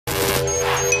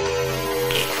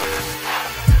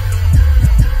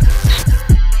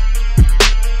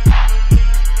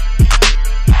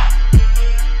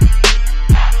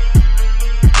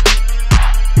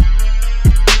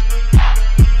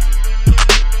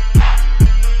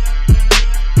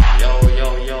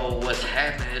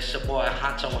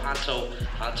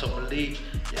Huncho Malik.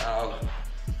 Y'all,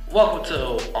 welcome to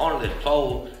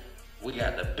ONLYFOUR. We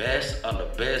got the best of the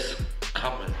best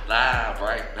coming live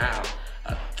right now.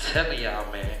 I'm telling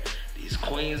y'all, man, these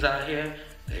queens out here,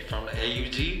 they from the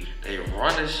AUG, they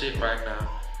running shit right now.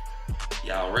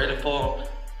 Y'all ready for them?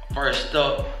 First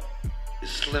up is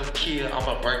SlimKia. I'm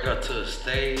gonna bring her to the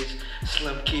stage.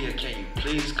 SlimKia, can you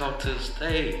please come to the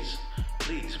stage?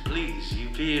 Please, please, you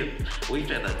feel me? We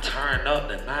finna turn up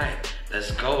tonight.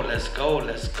 Let's go, let's go,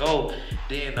 let's go.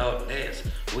 Then up next,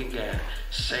 we got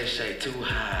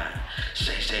ShayShay2Hott.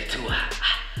 ShayShay2Hott.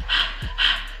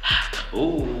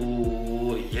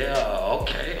 Ooh, yeah,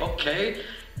 okay.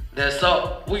 Next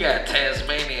up, we got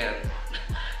TasMania.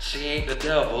 She ain't the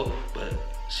devil, but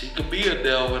she could be a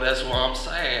devil, that's what I'm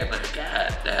saying.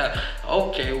 God damn.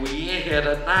 Okay, we in here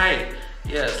tonight.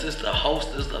 Yes, it's the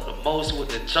hostess of the most with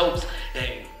the jokes.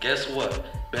 And guess what?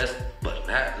 Best but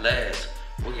not last,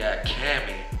 we got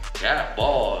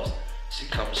CammyGotBarz. She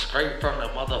comes straight from the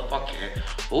motherfucking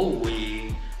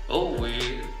ooh-wee,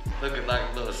 looking like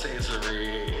a little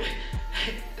sensory.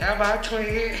 That my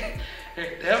twin.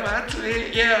 That my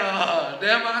twin, yeah.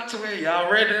 That my twin.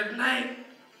 Y'all ready tonight?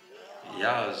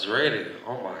 Y'all is ready.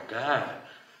 Oh my God.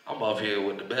 I'm up here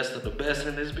with the best of the best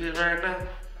in this bitch right now.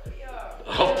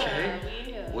 Okay.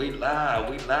 We live.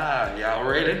 Y'all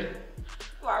ready?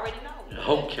 You already know.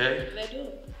 Okay. Let's do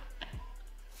it.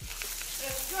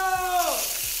 Let's go.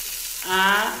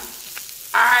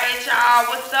 Alright, y'all.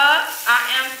 What's up? I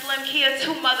am SlimKia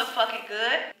too motherfucking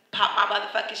good. Pop my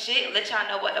motherfucking shit. Let y'all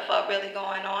know what the fuck really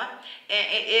going on. And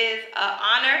it is an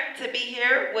honor to be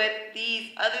here with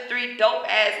these other three dope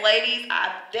ass ladies.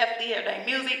 I definitely hear their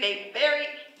music. They very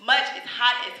much is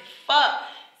hot as fuck.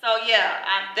 So yeah,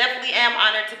 I definitely am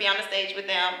honored to be on the stage with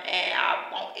them, and I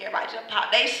want everybody to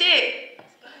pop their shit.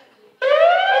 It's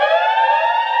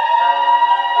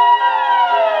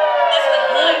the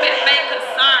movement make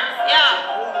concerns, yeah.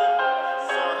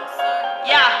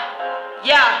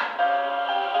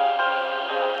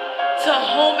 To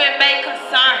whom it may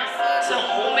concern,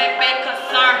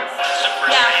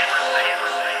 yeah.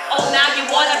 Oh, now you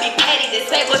wanna be petty, they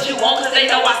say what you want cause they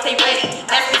know I stay ready.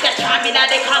 That's bitch that try me, now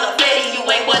they call it petty. You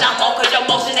ain't what I'm on cause your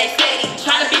motion ain't steady.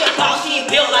 Tryna be a boss, she ain't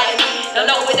built like me.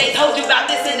 Don't know what they told you about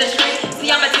this industry.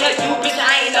 See, I'ma tell you, bitch,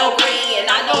 I ain't no green.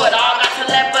 And I know it all, got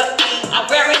telepathy. I'm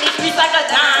wearing these streets like a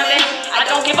diamond. I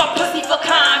don't give a pussy for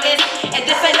comments. And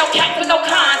this ain't no cap for no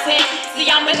content.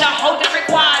 See, I'm in a whole different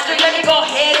quadrant. Let me go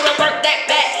ahead and revert that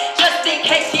back. Just in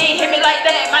case you ain't hear me like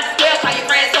that. Might as well call your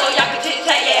friends so y'all can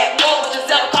chit-chat. Yeah, roll with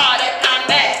yourself, call that kind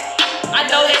of mad. I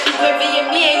know that you with me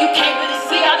and you can't really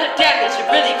see all the damage it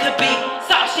really could be.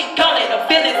 Soft shit gone and the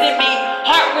feelings in me.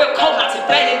 Heart real cold, not to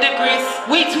 80 degrees.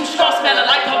 We too strong, smelling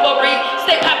like potpourri.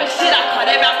 Stay popping shit, I call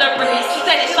that about the breeze. She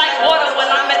said it's like water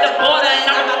when I'm at the border. And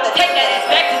I'm about to take that ass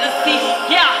back to the sea.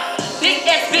 Yeah, big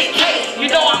S, big K. You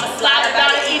know I'ma slide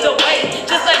about it either way.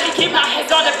 Just let me keep my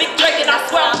hands on the big drink. And I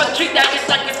swear I'ma treat that bitch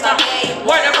like it's my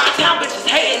word around town, bitches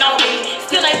hating on me.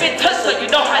 Still ain't been touched, so you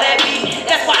know how that be.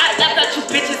 That's why I laughed at you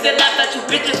bitches and laughed at you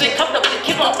bitches and come up to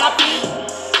keep on my feet.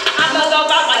 I'ma go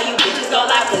about why you bitches go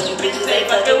live, cause you bitches ain't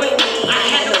fucking with me. I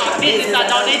handle my business, I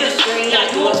don't need a screen.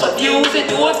 I do it for views and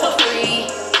do it for free.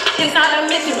 It's not a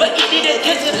mission, but it need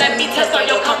attention. Let me test on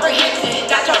your comprehension.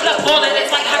 Got your blood boiling, it's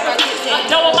like hypertension. I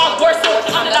know my words, so it's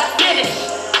time that I finish.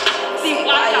 See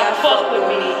why y'all fuck with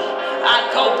me. I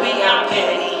go beyond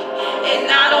petty. And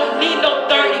I don't need no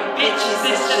 30 bitches,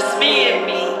 it's just me and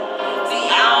me. See,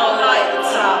 I don't like the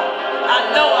top.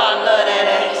 I know I love that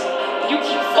ass. You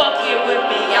keep fucking with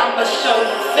me, I'ma show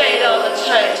you fade all the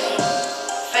trash.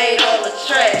 Fade all the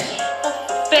trash.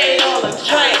 Fade all the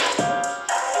trash.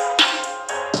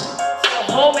 So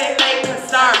home and make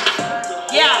concern.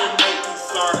 Yeah.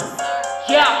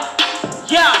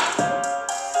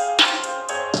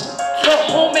 So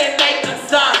home and make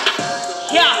concern.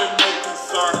 Yeah.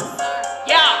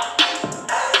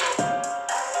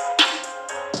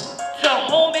 To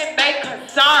whom it may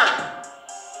concern.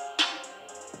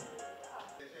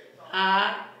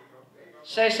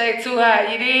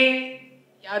 ShayShay2Hott, you dig?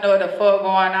 Y'all know what the fuck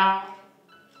going on?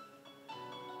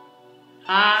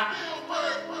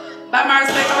 By my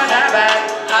respect, I'ma die by it.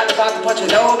 Hot the box to punch a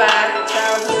nobody.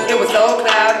 Childhood, it was so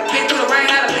cloudy. Been through the rain,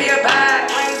 had to live by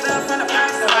it. Rains up from the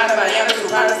past, surrounded by youngers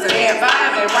who proud to stay and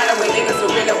vibe. And right away, niggas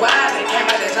who really wild. They came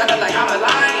out that jungle like I'm a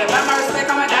lion. By my respect,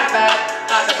 I'ma die by it.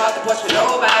 Hot the box to punch a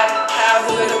nobody.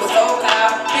 Childhood, it was so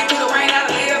cloudy. Been through the rain,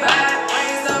 had to live by it.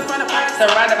 Rains up from the past,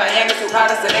 surrounded by youngers who proud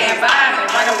to stay and vibe.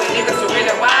 And right away, niggas who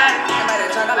really wild. Came out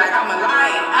that jungle like I'm a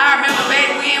lion. I remember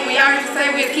back when we all used to say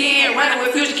we was kids, running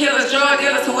with future killers, drug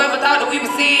dealers, whoever thought that we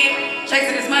was sin.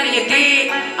 Chasing this money, you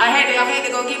dig? I had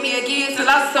to go get me again. So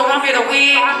lost, so I'm here to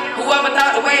win. Whoever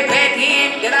thought the way back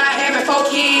then that I had having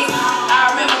 4 kids.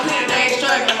 I remember clear days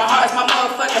struggling. My heart's my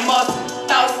motherfucking muscle.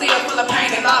 Thought still full of pain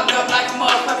and locked up like a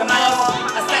motherfucking muscle.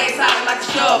 I stayed silent like a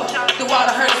shovel. Through all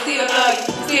the hurt, still love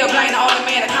you. Still blame the only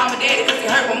man that call me daddy cause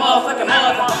he hurt my motherfucking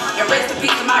mother. And rest in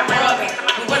peace to my brother.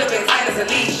 We would've been tight as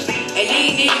a leash. And you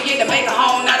ain't even get to make a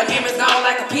home. Now the memories gone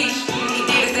like a peach. He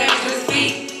did his damage to his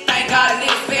feet. Thank God a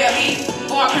nigga spare me.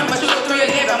 Boy, I remember she was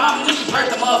 311. Mama knew she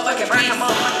birthed the motherfucking beast.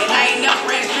 And I ain't never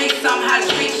ran the streets. Somehow the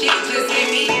street shit just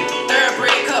hit me. Third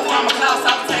bread cut from a clouse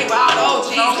off the table. All the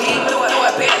OGs me. Throw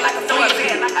it back like a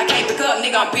frisbee. I can't pick up,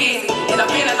 nigga, I'm busy. And I'm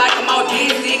feeling like I'm on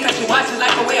Disney. Cause you watching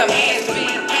like a way of man's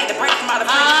me. Had to break from all the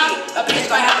free shit. A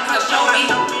bitch gon' have to come show me.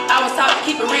 I was taught to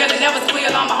keep it real and never squeal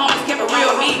on my homies. Kept it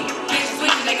real me. Bitches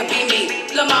switching, they can beat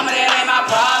me. Lil' mama, that ain't my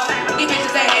problem. These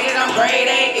bitches, they hate it, I'm grade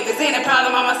A. If it's any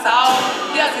problem, I'ma solve.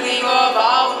 Destiny go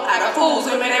evolve. I got fools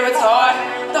with me, they retard.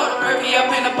 Throw the perky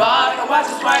up in the bar. I watch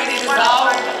the sprite and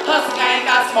dissolve. Hustle gang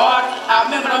got smart. I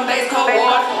remember them days cold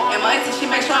war. And my auntie, she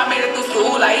make sure I made it through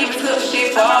school. I even took the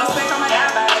shit far. Respect on my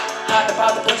dad. Hard to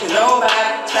pop to put you nobody.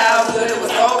 Childhood, it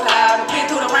was so cloudy. Been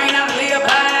through the rain, I live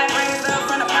by. Raised up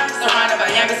from the past. Surrounded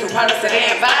by youngest who probably said they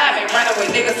ain't vibe. And running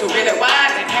with niggas who really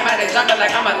wide. And came out that jungle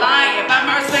like I'm a lion. By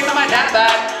my respect on my dad.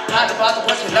 Hard to pop to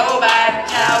put you nobody.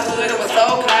 Childhood, it was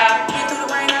so cloudy. Been through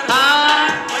the rain, I live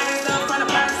by. Raised up from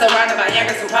the past. Surrounded by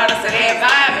youngest who probably said they ain't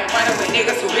vibe. And running with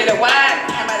niggas who really wide.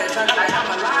 And came out that jungle like I'm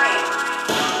a lion.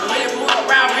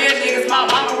 Around real niggas, my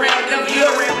mama ran with them, you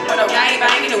ran with no gang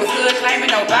banging. It was hood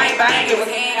claiming, no bang bang. It was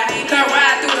hand. Come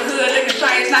ride through the hood looking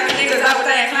strange, knocking niggas out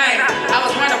with that claim. I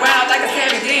was running around like a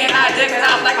savage, then I ducked it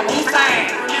out like a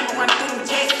Hussein. Remember running through them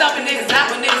jets, stumping niggas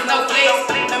out with niggas no flex.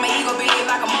 Remember ego big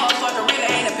like a motherfucker, really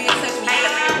ain't a bitch touch me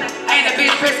yet. Ain't a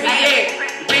bitch press me yet.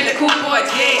 Really cool boy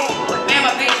jet. Man,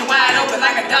 my bitch wide open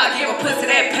like a dog, give a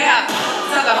pussy that power.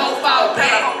 Tell the whole fall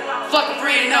back. Fuck a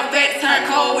friend enough that turn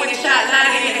cold when he shot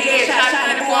lying in the head, shot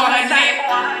shining before her neck.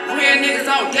 Real niggas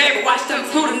on deck, but watch them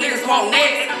two, them niggas won't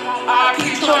next.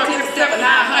 RP short, niggas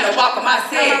 7-900, walking my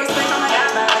set.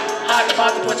 Hard to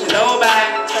pop to put you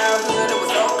nobody. Childhood, it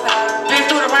was so cloudy. Been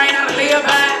through the rain, I live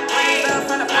by.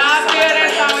 I feel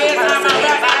that song every time I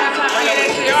rap. I try to feel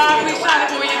that shit. RP shining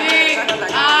for you, dig?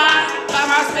 By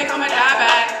my respect, I'ma die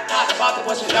by. Hard to pop to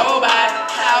put you nobody.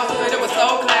 Childhood, it was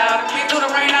so cloudy. Been through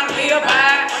the rain, I live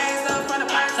by.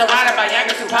 Surrounded by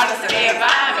youngers who probably said they ain't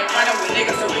vibe. And running with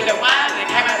niggas who really wild. And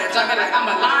came out of the jungle like I'm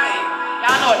a lion.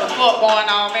 Y'all know what the fuck going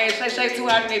on, man.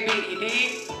 ShayShay2Hott in that beat, you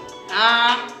dig?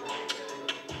 Alright.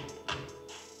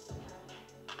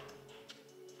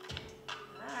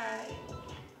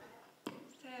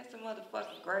 That's some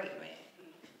motherfucking great, man.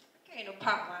 I can't no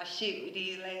pop my shit with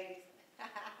these ladies.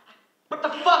 What the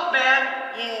fuck, man?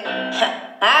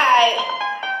 Yeah. Alright.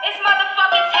 It's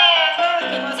motherfucking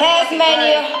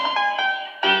TasMania.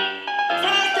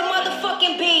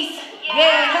 beast.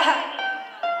 Yeah.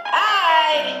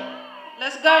 Alright.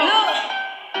 Let's go. Look.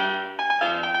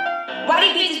 Why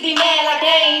these bitches be mad like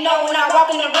they ain't know when I walk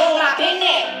in the room? I been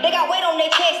there. They got weight on their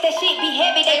chest, that shit be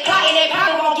heavy. They plotting, they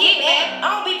probably won't get back. I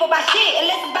don't beef about shit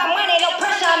unless it's about money, no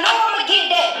pressure. I know I'ma get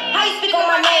that. How you speak on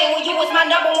my name when you was my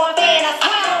 #1 fan? I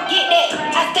swear I don't get that.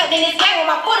 I stepped in this game with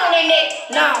my foot on their neck.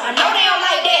 No, I know they don't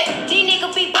like that. These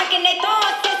niggas be breaking their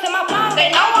thumbs, testing my palms. They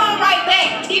know I'm right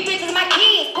back. These bitches my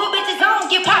kids, put bitches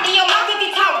on, get popped in your mouth if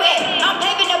you talk back. I'm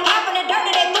paving the pop in the dirt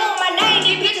that they threw on my name.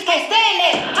 These bitches can't stand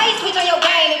that. How you switch on your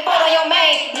game and fold on your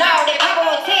main? No, they papa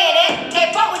won't tell that.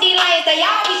 They fuck with these lanes, they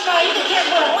all be strong. You can catch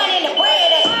with the money and the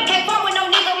bread at. Can't fuck with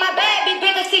no nigga, my bad bitch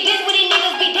bigger. See this where these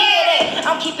niggas be dead at.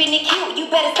 I'm keeping it cute,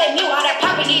 you better stay mute. All that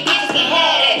poppin', these bitches can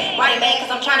have that. Why they mad?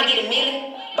 Cause I'm trying to get a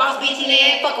million. Boss bitch in there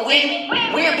ain't fuckin' with me.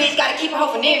 Weird bitch gotta keep her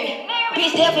hoe for near me.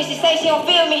 Bitch definitely she say she don't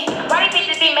feel me. Why these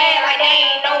bitches be mad like they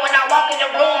ain't know when I walk in the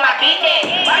room I been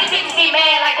there? Why these bitches be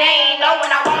mad like they ain't know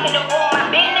when I walk in the room I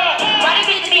been there? Why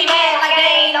these bitches be mad like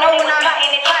they ain't know when I'm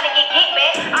fighting and trying to get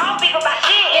back? I don't think about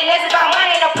shit unless it's about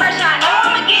money and no pressure. I know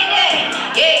I'ma get that.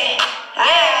 Yeah,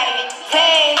 I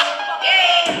take.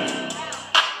 Yeah,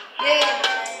 yeah.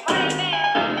 Why they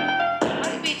mad?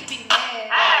 Why these bitches be mad?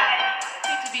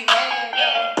 Bitches be mad.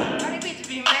 Yeah. Why these bitches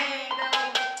be mad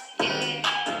though? Yeah.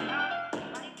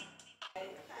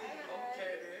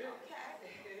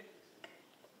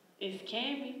 It's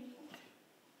Cammy.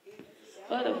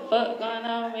 What the fuck going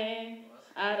on, man?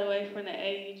 All the way from the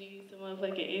AUG to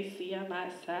motherfucking NC, I'm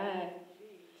outside.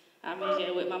 I'm in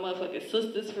here with my motherfucking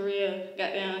sisters for real.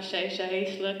 Goddamn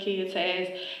ShayShay, SlimKia,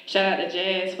 Taz. Shout out to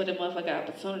Jazz for the motherfucking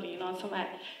opportunity, you know what I'm talking about?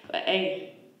 But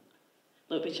hey,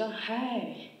 little bitch, I'm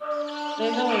high.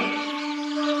 Let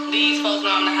go. These folks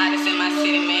know I'm the hottest in my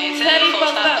city, man. Tell these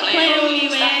folks stop playing with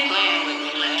me, man.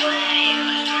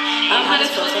 I'm hot as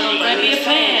fuck, so don't bring me a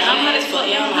fan. I'm hot as fuck,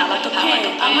 yeah, I'm hot like a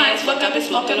pan. I'm hot as fuck, I've been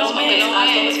smoking on man.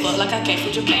 I slow as fuck, like I came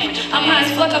from Japan. I'm hot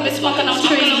as fuck, I've been smoking on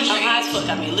trees. I'm hot as fuck,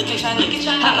 got me looking Chinese.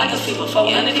 Hot like a fever,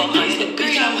 400 degrees. The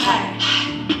bitch, I'm hot.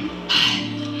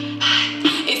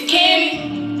 It's Cammy.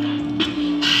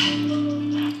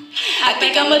 I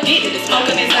think I'm addicted to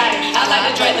smoking inside. I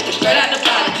like to drink looking straight out the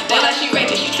bottle. They like she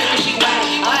raging, she tripping, she wild.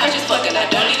 I'm fresh as fuck and I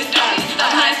don't need a stylist.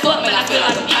 I'm high as fuck, man, I feel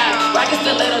like a pirate. Rockin'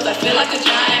 stilettos, I feel like a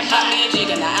giant. Pop me a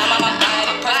jigger, now I'm on my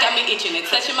body. Press got me itching and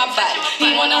touching my body.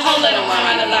 He want a whole let him run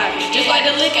around the lobby. Just like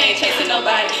the lick, I ain't chasing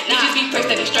nobody. Bitches be pressed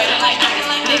that they straight like ice.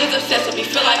 Niggas obsessed with me,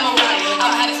 feel like Mariah.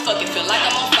 I'm hot as fuck and feel like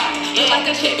I'm on fire. Look like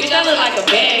a chick, bitch, I look like a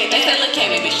bag. They say look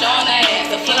at me, bitch, showing that ass.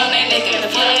 The foot on their neck and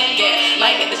the foot on their gas.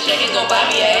 Might get the check and go buy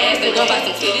me a ass. Then go buy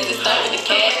some titties and start with the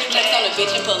cash. Flex on the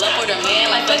bitch and pull up with her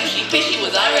man. Like fuck if she bitch, she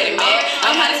was already mad.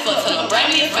 I'm hot as fuck, so don't bring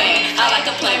me a fan. I like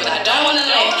a plane, but I don't wanna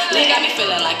land. Lick got me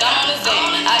feeling like I'm on the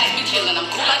Zan. I just be chillin',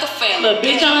 I'm cool like a fan. Look,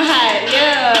 bitch, I'm hot,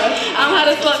 yeah. I'm hot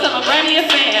as fuck, so don't bring me a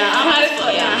fan. I'm hot as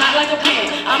fuck, yeah, I'm hot like a pan.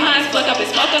 I'm hot as fuck, I've been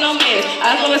smoking on meds.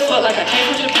 I slow as fuck like I came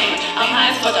from Japan. I'm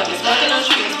high as fuck, I've been smoking on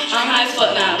trees. I'm high as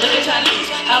fuck now, look at Chinese.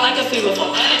 I like a fever,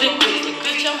 400 degrees.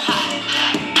 Bitch, I'm hot.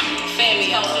 Fan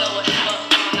me, I don't know what the fuck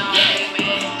going on. Yeah,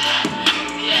 man.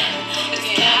 Yeah, it's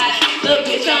getting hot. Look,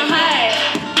 bitch, I'm high.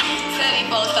 Tell these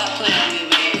folks stop playing with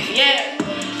me, man. Yeah.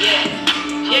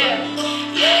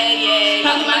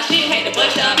 Talking my shit, hate the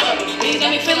butt shot bubble. These got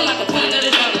me feeling like a queen of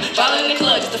the jungle. Ballin' in the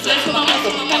club just to flex with my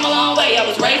muscle. Came a long way, I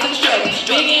was raised in the struggle.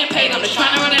 Big getting paid, I'm just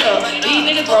trying to run it up. These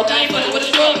niggas broke, I ain't fucking with a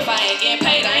struggle. If I ain't getting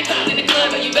paid, I ain't coming in the club.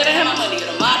 But you better have my money or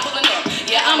the mob pulling up.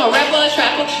 Yeah, I'm a rapper, a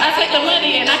trapper. I take the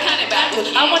money and I count it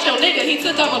backwards. I want your nigga, he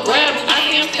took off a grab. I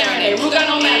see him staring at Root got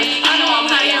no matter. I know I'm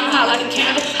high, yeah, I'm hot like a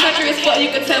candle. Country as fuck,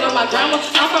 you can tell by my grandma.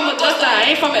 I'm from Augusta,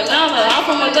 I ain't from Atlanta. I'm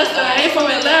from Augusta, I ain't from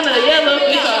Atlanta. Yeah, little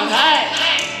bitch, I'm hot.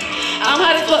 I'm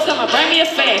hot as fuck, someone bring me a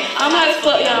fan. I'm hot as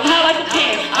fuck, yeah, I'm hot like a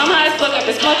pan. I'm hot as fuck, I've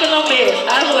been smoking on meds.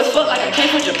 I low as fuck like I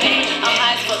came from Japan. I'm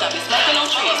high as fuck, I've been smoking on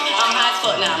trees. I'm high as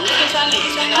fuck, now I'm looking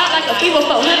Chinese. Hot like a fever,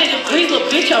 400 degrees, little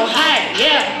bitch, I'm hot,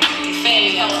 yeah.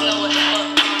 Family, I don't know what the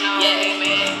fuck going on. Yeah,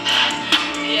 man.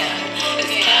 Yeah, it's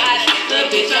getting hot. Little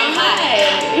bitch, I'm hot.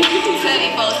 Tell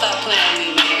these folks stop playing with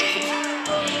me, man.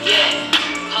 Yeah,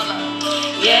 hold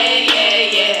up. Yeah.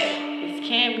 It's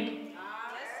Cammy.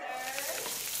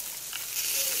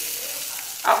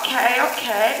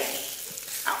 Okay.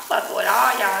 I'm fucking with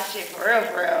all y'all shit for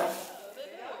real.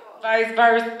 Vice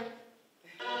versa.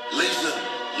 Lisa.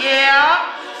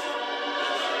 Yeah.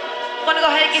 Wanna go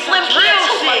ahead and get some real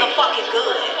shit. Motherfucking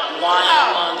good. Why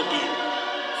on the beat?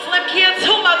 SlimKia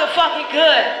too motherfucking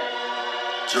good.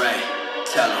 Dre,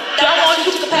 tell him. Don't want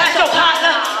you to pass your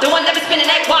partner. The one that be spinning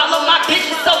that wallow. My bitch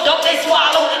is so dope they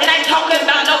swallow. And I ain't talking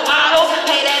about no bottle.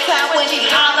 Pay that time when she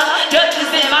holler. Dutch is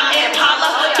in my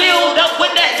Impala. Filled up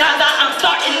with that Zaza. I'm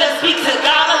starting to speak to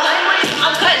Gala.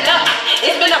 I'm cutting up.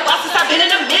 It's been a while since I've been in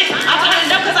the mix. I'm turning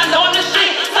up cause I know I'm the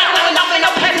shit. Cycling off and no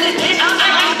passing this bitch. I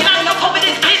ain't get out no cope with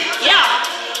this bitch.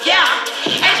 Yeah.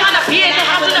 Ain't trying to be in the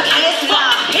house with the kids. Fuck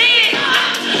my kids.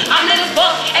 I'm lit as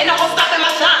fuck. Ain't no whole stopping my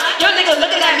shine. Your nigga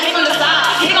looking at me from the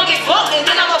side. He gon' get fucked and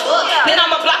then I'ma book. Then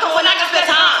I'ma block him when I got spare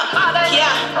time. Yeah.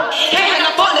 Can't have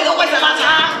no fuck nigga wasting my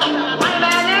time.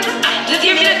 Just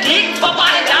give me the dick, fuck on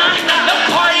and dime. No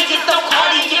Cardi, it's no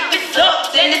Cardi. If it's up,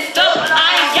 then it's up.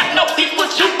 I ain't got no beef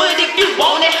with you, but if you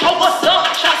want it, ho, what's up?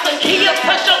 Try some Kia,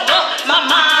 push your luck. My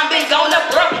mind been gonna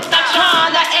broke. Stop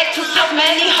trying to act too tough,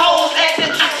 man. These hoes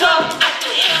acting too tough.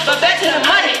 But back to the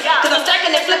money, cause I'm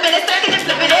stacking and flipping it,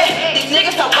 These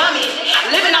niggas so bummy.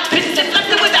 Living on bitches and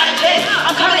flexing without a chest.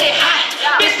 I'm coming in hot.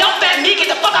 Bitch, don't fat me, get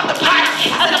the fuck off the pot.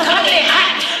 I said I'm coming in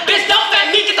hot. Bitch, don't fat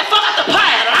me, get the fuck off the pot.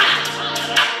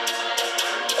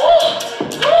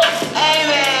 Hey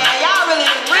man, y'all really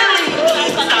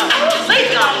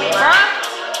sleeping on me, bruh.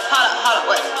 Hold up,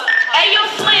 what? Hey, yo,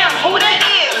 Slim, who that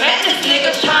is? Man, this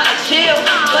nigga tryna chill,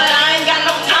 but I ain't got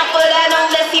no time for that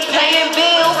unless he paying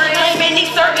bills. Claiming he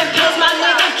serving pills, my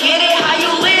nigga, get it how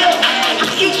you live.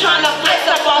 You tryna flex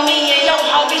up on me and your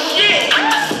homie shit.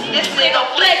 This nigga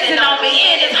flexing on me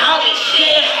and his homie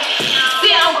shit.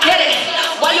 See, I don't get it.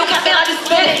 Why you capping? I just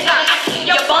spit it.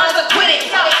 Your bonds are quitting.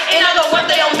 In other words,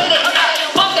 they omit it.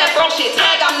 Fuck that broke shit.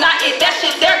 Tag, I'm not it. That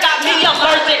shit there got me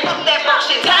allergic. Fuck that broke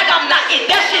shit. Tag, I'm not it.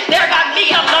 That shit there got me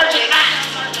allergic.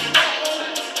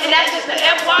 And that's just the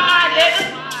FYI, nigga.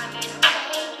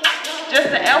 Just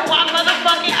the FYI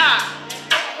motherfucking eye.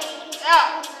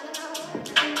 Yeah.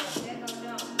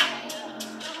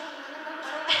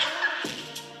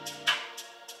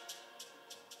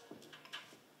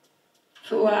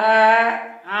 Too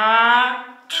hot. Yeah.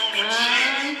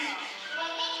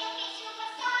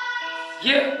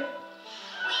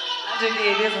 I just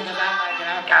did this one because I'm like,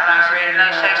 y'all already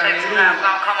know ShayShay2Hott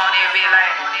gonna come on there and be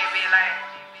like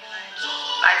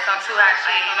some too hot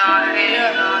shit, you know what I'm saying? You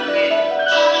know what I'm saying?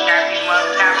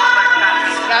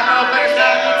 Got motherfuckers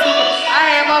calling me too.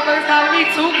 I had motherfuckers calling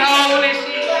me too cold and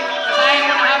shit. Cause I ain't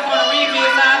wanna hop on a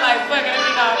remix, so I'm like, fuck it, let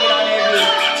me go and get on that bitch.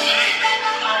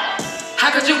 How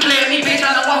could you play me, bitch?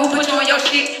 I'm the one who put you on your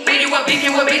shit. Man, you were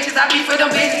beefing with bitches, I beef with them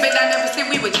bitches, but I never said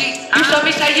we were G. You showed me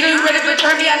shit, you really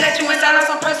betray me, I let you inside on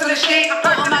some personal shit. I'm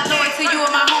putting my loyalty to you and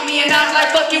my homie, and I'm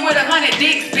like, fuck you with 100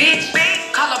 dicks, bitch.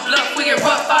 Call a bluff, we get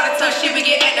rough, all the tough shit, we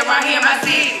get active right here in my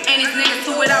city. And these niggas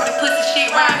too with all the pussy shit,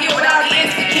 right here with all the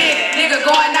instant kid. Nigga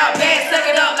going out bad, suck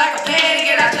it up like a pan and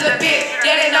get out to the bit.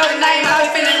 Yeah, they know the name, I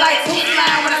be feeling like too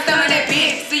slime when I'm selling that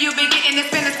bitch. See you been getting and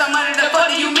spending some money, the fuck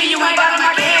do you mean you ain't got on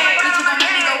my cash? Bitch, you gon'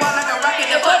 make me go out like a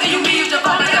rocket, the fuck do you mean you just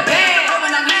fall in the bed?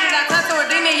 When I'm needed, I touch to a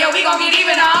demon, yo, we gon' get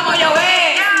even, now I'm on your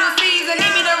ass. New season,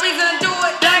 need me the reason to do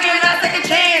it, don't give me that second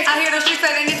chance. I hear the streets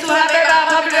say they need too hot, baby,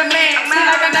 I'm up to the man. Seem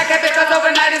like I'm not kept it, cause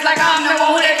overnight it's like I'm the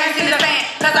one who they can't see the fan.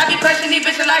 Cause I be crushing these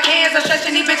bitches like hands, or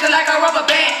stretching these bitches like a rubber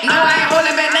band. No, I ain't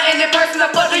holding back nothing in person, the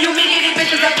fuck do you mean get these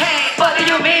bitches a pan? Fuck do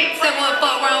you mean? Say what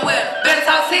fuck wrong with her? Better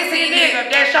talk sissy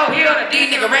nigga, that show healed her. These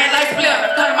niggas ran like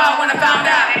splitter, cut them off when I found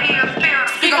out.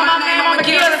 Speak on my name, I'ma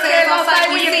kill her, says on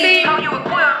sight when you see.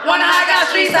 Wonder how I got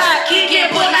street side, keep getting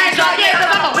put, I ain't drop yet,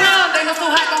 cause I'm a winner. They know too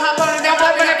hot, gon' hop on it, they'll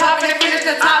pop and pop and finish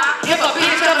the topic. If a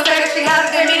bitch ever say that she hotter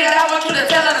than me, then I want you to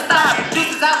tell her to stop.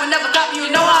 Deuces I would never copy,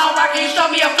 you know I don't rock it, you show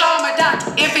me a flaw in my doc.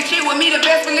 If he cheat with me, the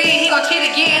best believe he gon' cheat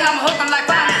again, I'ma hook him like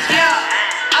finance,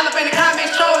 yeah. All up in the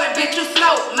comments trolling, bitch, you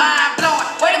slow, mind blowing.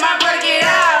 Wait till my brother get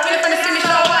out, really finna see me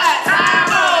show wide.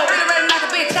 Time roll, really ready to knock a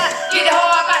bitch out. Get the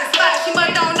hoe up out the spot, she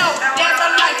must don't know. Dance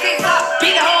on like TikTok,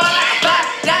 beat the hoe up like a bot.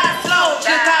 Die slow,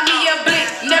 just got me a blick,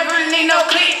 never really need no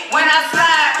click. When I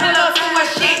slide, pull up too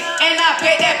much shit, and I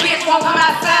bet that bitch won't come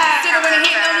outside. Still when it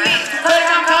hit them licks, put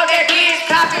I'm called that bitch,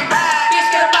 cop and ride.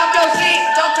 Bitch, get up off your shit,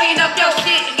 don't clean up your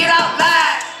shit, and get out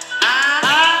live.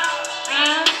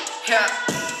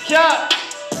 Yeah.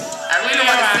 I really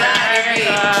wanna slide this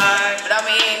bitch, but I'm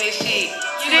in this shit.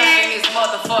 You in this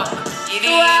motherfucker. You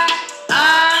dig?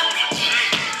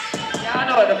 Y'all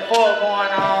know what the fuck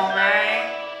going on,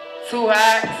 man. Too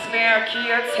hot,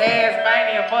 SlimKia,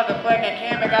 TasMania, motherfucking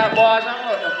CammyGotBarz. I don't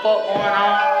know what the fuck going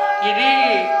on. You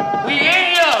dig? We in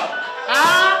here,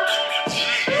 huh?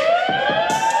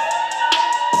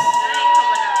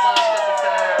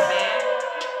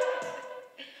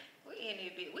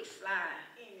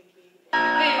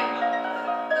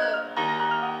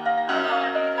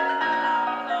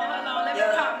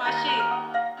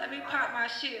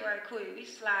 Shit right quick, we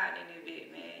sliding in this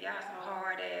bit, man. Y'all some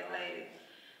hard ass ladies.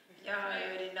 Y'all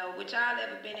already know. But y'all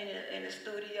ever been in the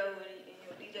studio and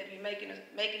your DJ be making the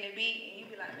beat and you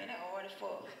be like, man, that hard as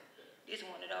fuck. This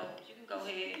one of those. You can go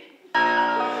ahead.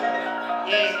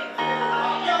 Yeah.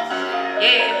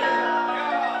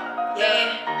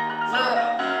 Look,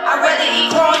 I'd rather eat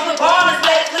corn with bars,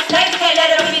 but snakes can't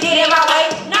let them get in my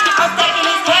way. I'm stacking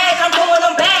this cash, I'm doing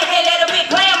them back, can't let them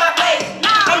play in my face.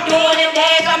 I'm doing them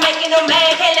dash, I'm making them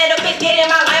mad, can't let a bitch get in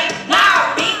my lane.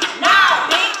 Nah, bitch,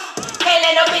 can't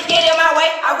let no bitch get in my way.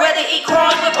 I'd rather eat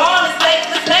corn with bars, but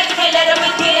snakes can't let a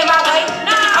bitch get in my way.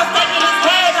 I'm stacking this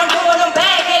cash, I'm doing them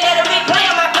back, can't let a bitch play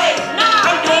in my face.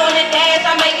 I'm doing the dash,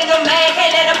 I'm making them mad,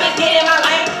 can't let a bitch get in my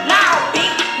lane. Nah,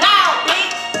 bitch,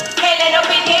 can't let no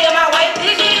bitch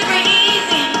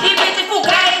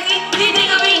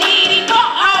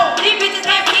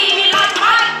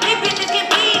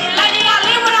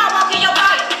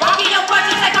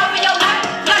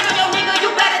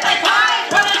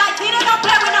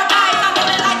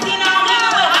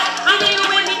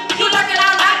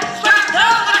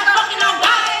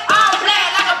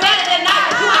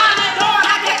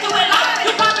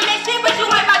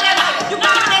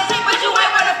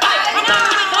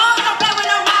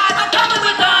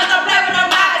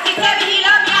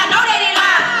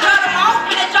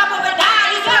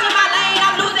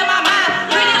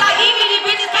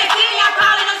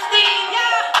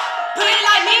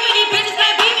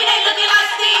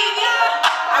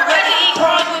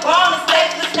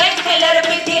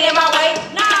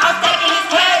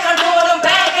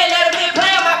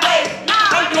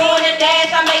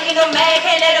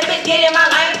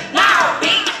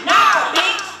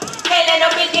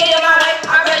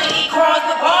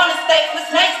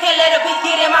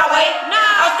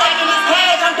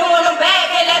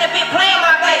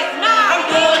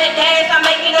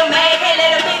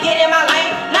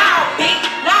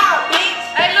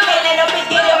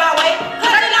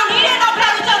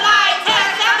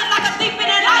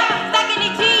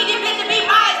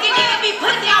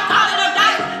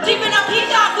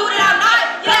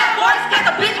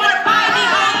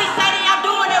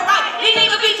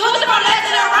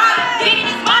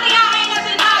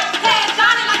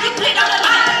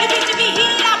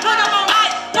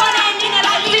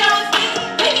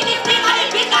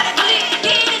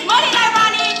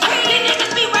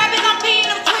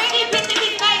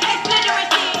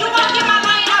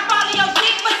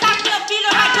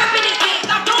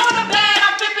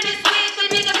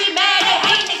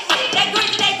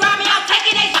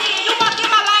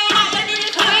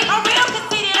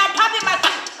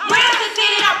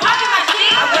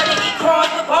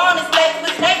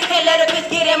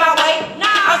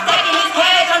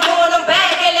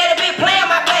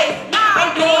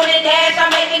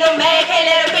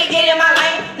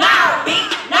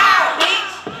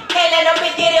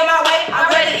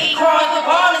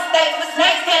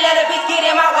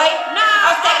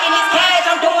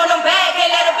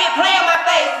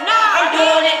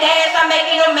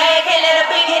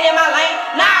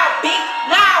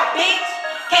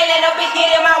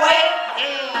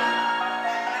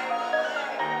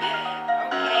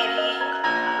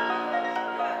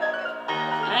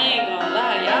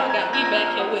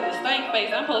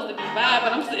face. I'm supposed to be vibe,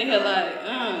 but I'm sitting here like,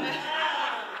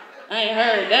 I ain't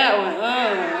heard that one,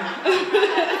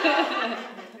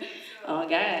 Oh,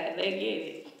 God, they get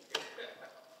it.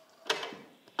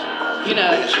 You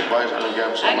know, I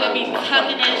could be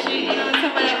talking that shit, you know what I'm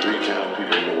talking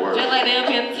about? Just like they up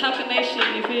here talking that shit,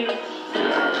 you feel me?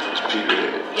 Yeah, it's people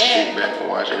that sit back and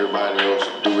watch everybody else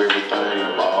do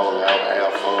everything, ball out,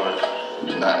 have fun,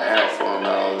 not have fun,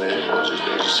 all that.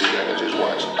 They just sit back and just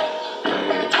watch it. You know what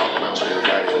I mean? Talk about what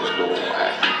everybody else doing, how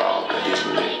he ball, this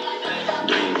and that.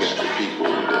 Then you got the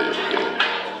people that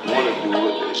want to do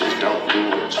it, they just don't do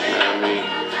it. You know what I mean?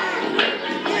 You got the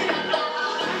people.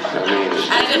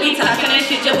 I just be talking that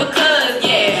shit just because,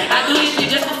 yeah. I do this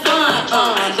shit just for fun,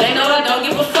 They know I don't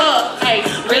give a fuck, hey.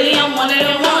 Really, I'm one of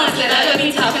them ones that I just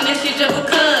be talking that shit just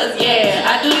because, yeah.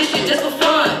 I do this shit just for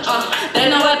fun, They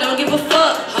know I don't give a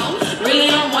fuck, Really,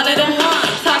 I'm one of them ones.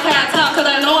 Talk how I talk, cause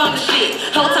I know I'm the shit.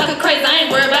 Whole talking crazy, I ain't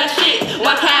worried about shit.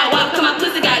 Walk how I walk, cause my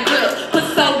pussy got grip.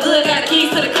 Pussy so good, got the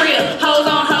keys to the crib. Hoes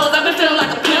on hoes, I been feeling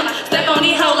like a pimp. Step on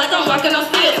these hoes like I'm walking on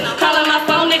stilts. Calling my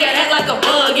phone, nigga, act like a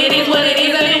bug. It is what it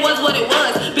is, and it was what it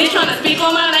was. Bitch tryna speak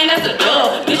on my name, that's a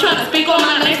dub. Bitch tryna speak on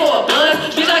my name for a buzz.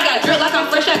 Bitch, I got drip like I'm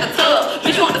fresh out the tub.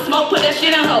 Bitch want to smoke, put that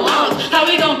shit in her lungs. How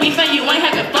we gon' beef and you ain't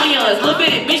having fun, yours? Little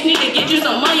bitty bitch need to get you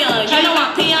some money, You know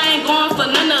I'm P, I ain't going for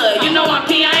none of it. You know I'm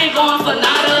P, I ain't going for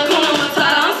nada. Kuna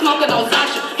Matata, I'm smoking on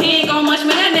Zasha. He ain't gon' munch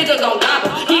me, that nigga gon'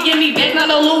 gobble. He give me back, not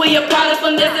a Louis, a product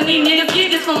for nothing. These niggas get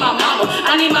this from my mama.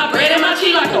 I need my bread and my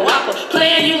cheese like a whopper.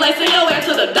 Playing you lacing your ass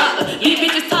to the doctor. These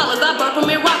bitches tallers, I burp them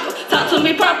and rock them. Talk to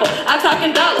me proper, I talk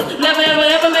in dollars. Never ever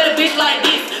ever met a bitch like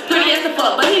this. Pretty as a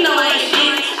fuck, but he know I ain't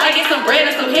shit. I get some bread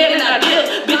and some head and I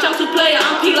dip. Bitch, I'm too player,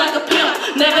 I'm P like a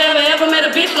pimp. Never ever ever met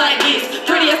a bitch like this.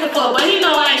 Pretty as a fuck, but he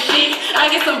know I ain't shit.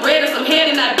 I get some bread and some head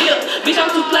and I dip. Bitch,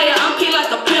 I'm too player, I'm P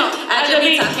like a pimp. I just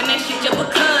be talking that shit just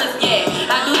because, yeah.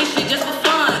 I do this shit just for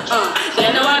fun,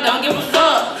 They know I don't give a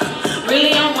fuck.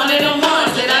 Really, I'm one of them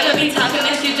ones that I just be talking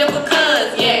that shit just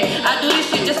because, yeah. I do this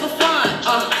shit just for fun,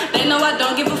 They know I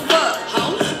don't give a fuck.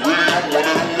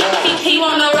 He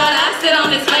wanna ride, I sit on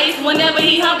his face. Whenever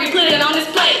he hungry, put it on his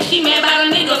plate. She mad about a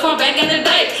nigga from back in the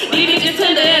day. These bitches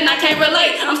tender and I can't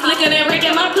relate. I'm slicker than Rick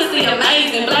and my pussy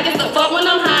amazing. Black as the fuck when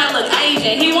I'm high, I look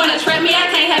Asian. He wanna trap me, I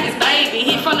can't have his baby.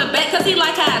 He from the back cause he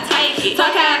like how I take.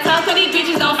 Talk how I talk cause these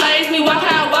bitches don't faze me. Walk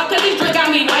how I walk cause this drink got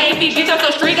me wavy. Bitch, I'm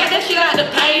so street, got that shit out the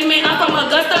pavement. I'm from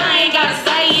Augusta, I ain't gotta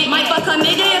say it. Might fuck a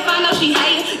nigga if I know she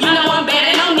hate. You know I'm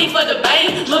bad and no need for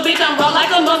debate. Little bitch, I'm raw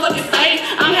like a motherfucking steak.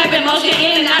 I'm having motion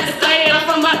in and out the state. I'm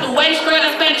from out the way, straight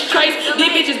up Spanish trace.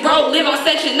 These bitches broke, live on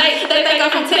Section 8. They think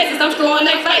I'm from Texas, I'm screwing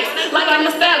their face. Like I'm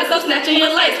a stylist, I'm snatching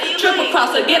your lace. Triple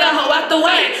crosser, get a hoe out the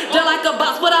way. Just like a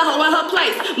boss, put a hoe in her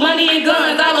place. Money and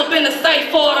guns all up in the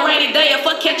safe for a rainy day or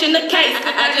for catching the case.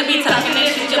 I just be talking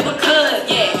this shit just because,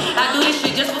 yeah. I do this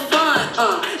shit just for fun,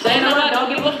 They know I don't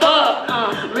give a fuck,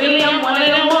 Really, I'm one of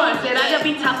them ones that I just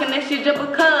be talking that shit just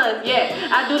because,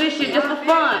 yeah. I do this shit just for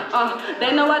fun,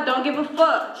 They know I don't give a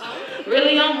fuck.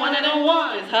 Really, I'm one of them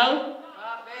ones, ho.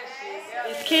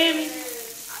 It's Cammy.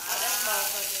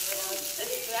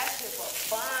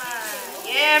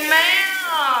 Yeah,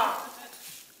 ma'am.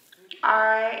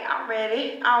 Alright, I'm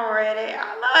ready. I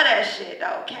love that shit,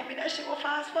 though. Cammy, that shit was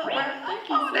fine as fuck, bro. I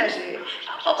fuck with that shit.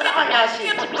 I fuck with all y'all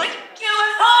shit.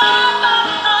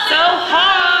 So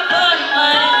hard for the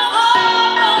money.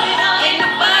 Ain't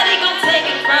nobody gon' take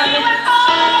it from me.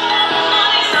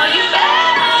 So you better.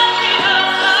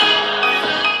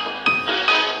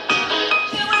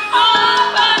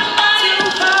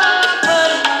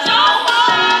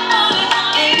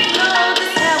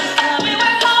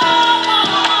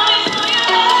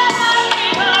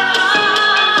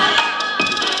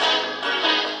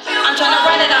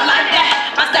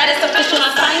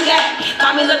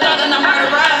 Call me Lil' Dog and I'm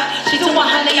murderer. She too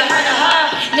 100, you heard of her.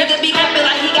 Nigga be capping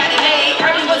like he got it made.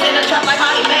 Heard he was in the trap like how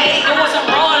he made. There was some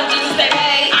wrong just to stay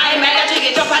paid. I ain't mad at you,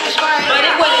 get your pocket square. But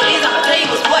it's what it is, I'ma tell you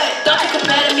what's what. Don't you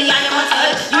compare to me, I am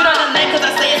untouched. You know the name cause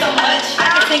I say it so much. I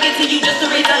can sing it to you just to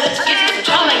retouch. Get you some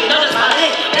trauma, you know that's my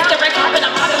lit. It's the red carpet,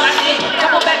 I'm popping my shit.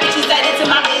 Couple bad bitches that into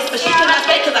my list. But she cannot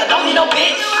stay cause I don't need no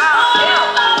bitch.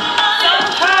 So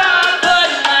hard for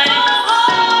the money.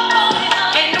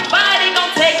 Ain't nobody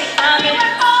gon' take it from me.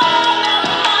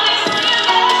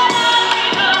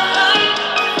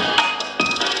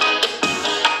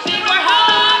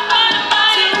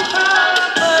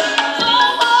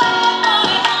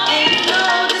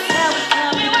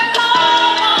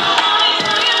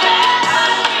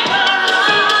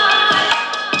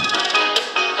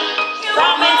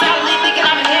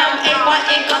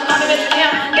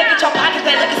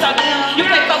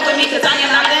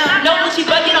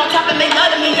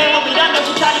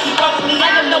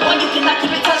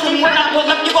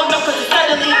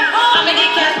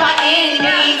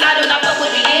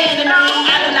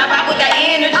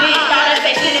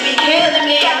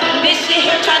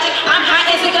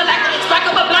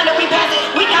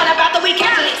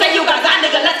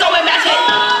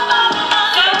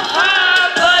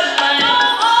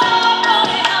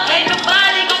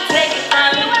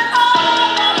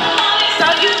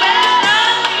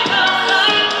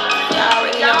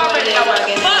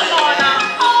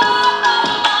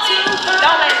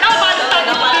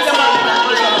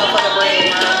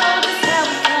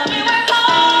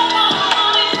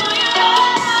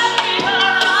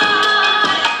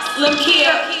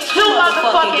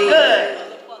 motherfucking good.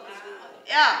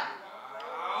 Yeah.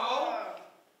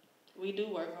 We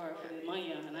do work hard for this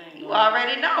money, and I ain't You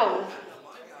already know.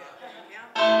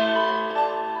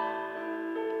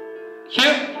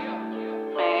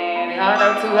 Man, y'all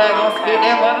know too high gonna spit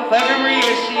that motherfucking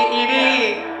real shit, you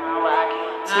dig?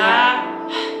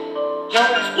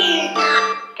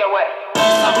 Get what?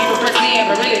 Some people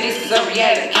pretend, but really this is a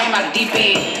reality. Came out the deep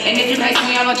end. And if you can't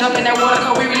swim, I'm gonna jump in that water,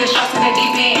 cause we really shots in that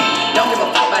deep end. Don't give a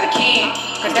fuck about the kin,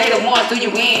 cause they the ones do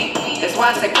you in. That's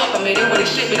why I say fuck them, it is what it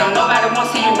should be. Don't nobody wanna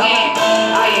see you win.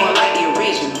 I ain't like the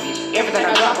original. Everything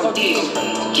I drop go digital.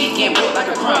 Keep getting booked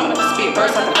like a criminal. Spit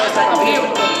verse after verse like a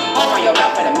miracle. Hold on your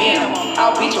mouth at a minimum.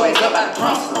 I'll beat your ass up by the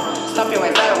principle. Stomp your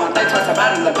ass out, I wanna think twice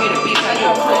about it. Little bit of beef, how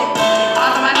you a crook.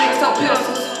 All of my niggas so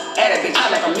pistols. Add that bitch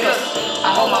out like a missile.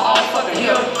 I hold my own fucking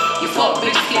hill. You fuck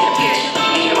bitches get the picture.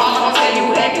 And your mama gon' tell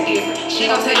you who acting different. She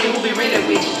gon' tell you who be really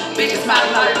with you. Bitches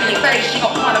smiling all up in your face. She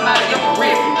gon' point them out of your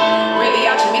periphery. Really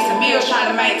out you missing meals, trying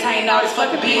to maintain all these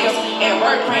fucking bills. At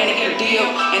work praying to get a deal.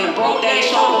 And the broke days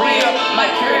show the real.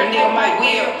 Might carry a nigga, might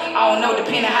will. I don't know,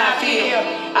 depending how I feel.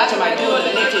 I just might do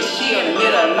it and let this shit in the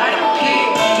middle of the night. I'm a pig.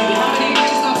 You be how many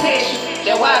bitches gon' test you?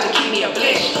 That's why I just keep me a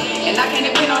blessing. And I can't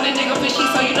depend on the nigga for shit,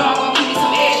 so you know I'm gon' keep me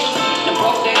some extras. The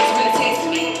broke days really testing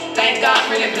me. Thank God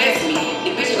really blessed me.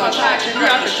 These bitches gon' try to trick me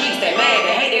off the streets. They mad,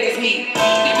 they hate that it's me.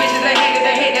 These bitches, they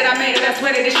hate that I made it. I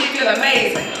swear that this shit feel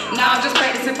amazing. Now I'm just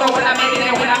practicing for when I make it,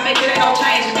 and when I make it, ain't no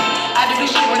changing me. I do this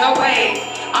shit with no way.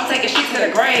 I'm taking shit to the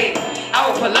grave. I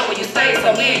will pull up when you stay, so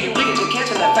me and you, we can just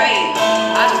catch a little fade.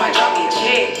 I just might drop me a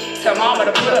check. Tell mama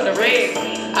to put up the red.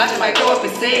 I just might go up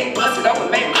and sit, bust it open,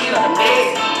 make me feel on the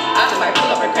meds. I just might pull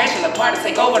up and crash in the party,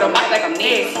 take over the mic like I'm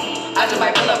next. I just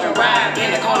might pull up and ride, be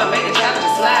in the corner, make the challenge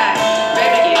slide.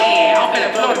 Baby, get in, I'm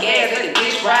finna blow the gas, let the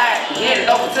bitch ride. Get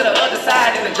it over to the other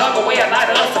side, in the jungle where a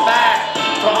lot of us survive.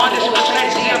 From under you a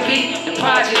trash GMP, the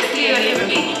project still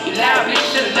living me. You loud bitch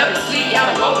should've left me sleep,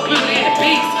 y'all both people in the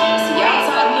beats. See, y'all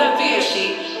talking little feel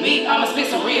shit. Me, I'ma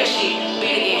spit some real shit.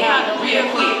 Better get handled real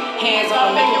quick. Hands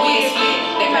on, make your wig split.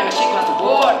 They pay my shit across the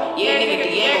board. Yeah,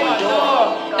 nigga, Diego and door.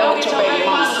 Don't get your baby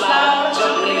mama slide.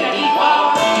 Jumping in the deep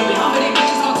wall. You be humble, these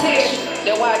bitches gon' test you.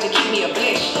 That's why I just keep me a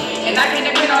blessing. And I can't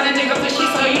depend on the nigga for shit,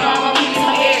 so you know I'm gon' keep me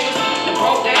some extras. The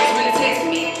broke days really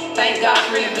testing me. Thank God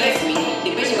really blessed me.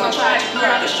 These bitches gon' try to clear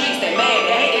out the streets. They mad,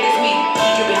 they hate that it's me.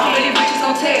 You be humble, these bitches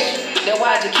gon' test you. That's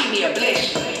why I just keep me a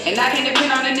blessing. And I can't depend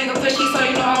on the nigga for shit, so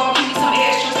you know I'm gon' keep me some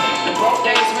extras. The broke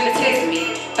days really testing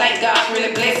me. Thank God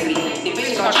really blessed me. These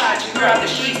bitches gon' try to clear out the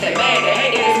streets. They mad, they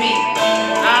hate that it's me.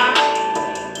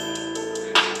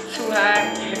 Too high.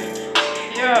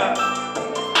 Yeah.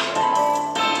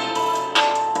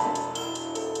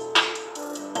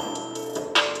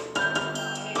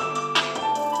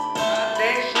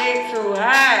 Too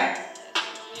high.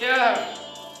 Yeah.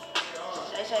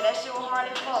 ShayShay, that shit was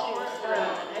hard as fuck.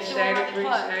 That shit was hard as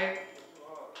fuck.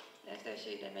 That's that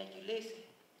shit that make you listen.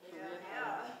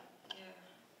 Yeah.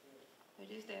 But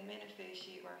this that manifest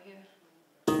shit right here.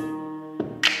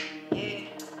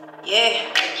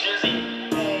 Yeah.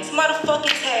 It's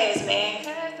motherfucking Taz, man.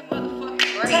 Taz the motherfucking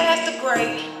great. Taz the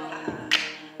great.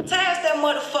 Taz that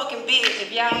motherfucking bitch.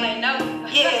 If y'all ain't know.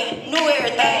 Yeah, knew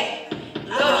everything.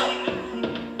 Look.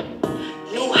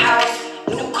 New house,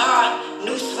 new car,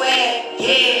 new swag,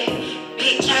 yeah.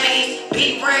 Big chains,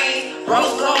 big rings,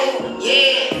 rose gold,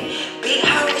 yeah. Big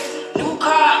house, new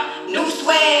car, new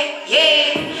swag,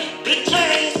 yeah. Big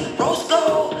chains, rose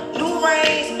gold, new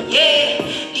rings, yeah.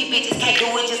 These bitches can't do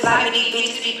it just like me,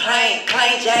 these bitches be plain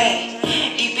Jane.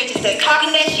 These bitches that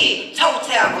talking that shit, toe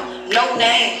tapper, no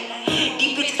name.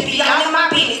 These bitches be all in my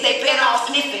business, they been all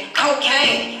sniffing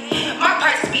cocaine. My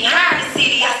prices behind the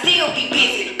city, I still be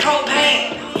busy,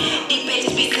 propane. These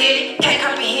bitches be silly, can't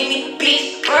comprehend me,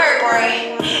 bitch, bird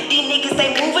brain. These niggas,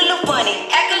 they move a little funny,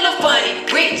 act a little funny,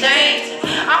 Rick James.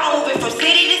 I'm moving from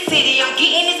city to city, I'm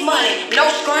getting this money, no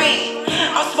screen.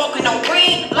 I'm smoking on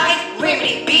green, life,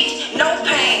 remedy, bitch, no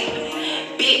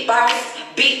pain. Big boss,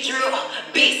 big drill,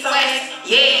 big sauce,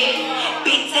 yeah.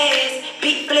 Big Taz,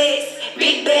 big flex,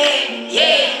 big bag,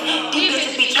 yeah. These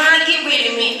bitches be trying to get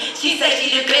rid of me. She say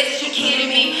she the best, is you kidding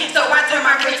me? So I turn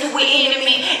my friend to an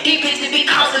enemy. These bitches be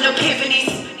causing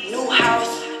epiphanies. New house,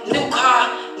 new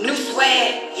car, new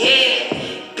swag, yeah.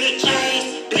 Big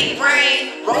chains, big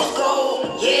ring, rose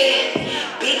gold, yeah.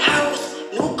 Big house,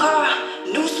 new car,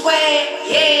 new swag,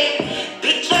 yeah.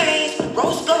 Big chains,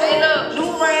 rose gold,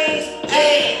 new rings,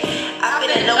 yeah. I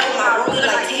feel in love with my ruler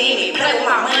like Timmy. Play with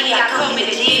my money, I come in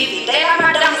the jiffy. They have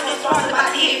my diamonds sponsored by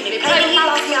Tiffany. Play with me,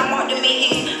 lost me, I want to meet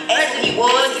his. Ask who he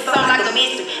was, he sound like a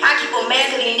mystery. I keep a so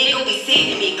mad cause these niggas be sick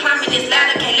to me. Climbing this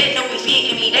ladder, can't let no be big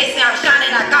to me. They say I'm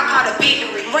shining, I got caught a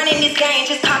victory. Running this game,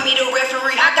 just call me the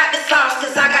referee. I got the sauce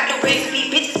cause I got the recipe.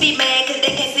 Bitches be mad cause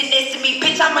they can't sit next to me.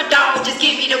 Bitch, I'm a dog, just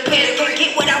give me the pedigree.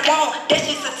 Can't get what I want, that's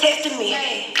just a test to me.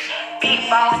 Big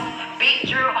boss, big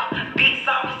drill, big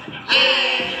sauce,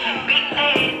 yeah. Big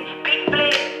ass, big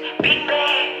flex, big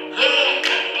bag, yeah.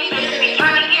 These bitches be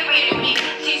trying to get rid of me.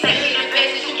 She say she the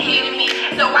best and she kidding me.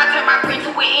 So I turn my friend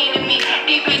to an enemy.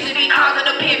 These bitches be causing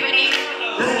epiphany.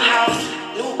 New house,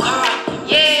 new car,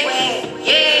 yeah, swag,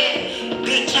 yeah.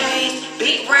 Big chains,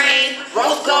 big rings,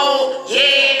 rose gold,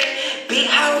 yeah. Big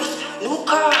house, new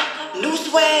car, new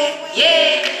swag,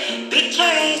 yeah. Big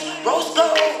chains, rose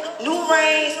gold, new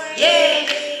rings, yeah.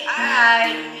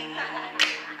 Aight.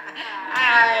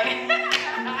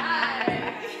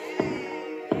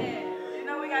 You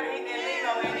know we gotta hit that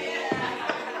lingo in here.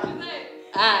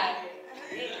 Aight.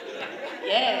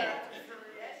 Yeah.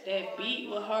 That beat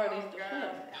was hard as the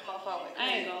fuck. I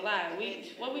ain't gonna lie.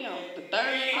 What we on? The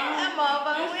third song? That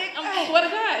motherfucker weak. I swear to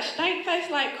God, stank face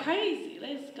like crazy.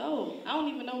 Let's go. I don't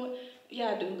even know what.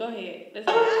 Yeah, I do. Go ahead. Let's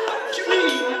go.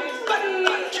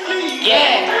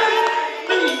 Yeah.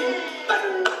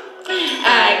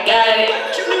 I got it.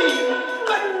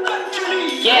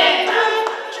 Yeah.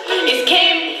 It's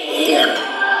Kim.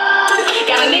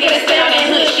 Got a nigga that stay on that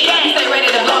hood shit. He stay ready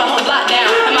to blow the whole block down.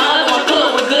 And my other one pull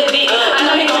up with good dick. I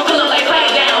know he gon' pull up like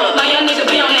pipe down. My young nigga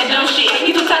be on that dumb shit.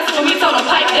 He too toxic for me, told him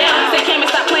pipe down. He said, Cammy,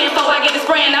 stop playing before I get the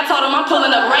spray. And I told him I'm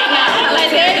pulling up right now. I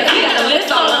like that cause he got the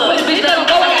list on him. When this bitch let him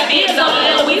go, I got dibs on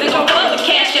him. Louise gon' fuck with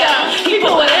cash out. He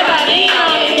put whatever I need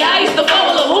on it. Yeah, I used to fuck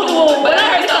with a woo-woo, but I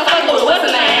heard stuff fuck with what's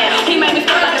the name. He made me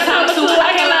spread like a time or two.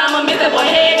 I can't lie, I'ma miss that boy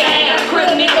head gang. Got a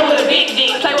crib nigga with a big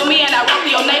dick. Play with me and I walk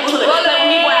through your neighborhood. Play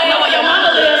with me boy, I know where your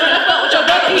mama lives. And I fuck with your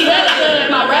brother, he hella good.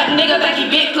 My rap nigga think he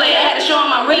big player. Had to show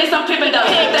him I'm really some pimpin' though.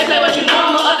 If they play what you know,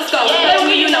 I'm a underscore. Play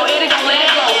with me, you know it gon' let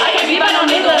go. I can't be by no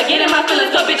nigga or get in my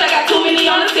feelings. Cause bitch, I got too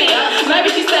many on the scene. Maybe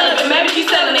she selling, but maybe she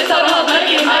selling it. Told her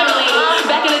maybe it's Maybelline.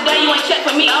 Back in the day, you ain't check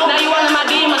for me. Now you all in my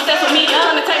DM, obsessed with me.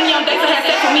 Trying to take me on dates and have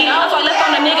sex with me. So I left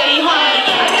on a nigga, he harmony.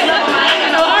 I got love him, I ain't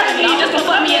got no heart in me. Just gon'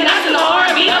 fuck me and not to no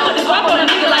R&B. I put this guap on a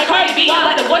nigga like Cardi B.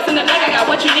 Like the voice in the back, I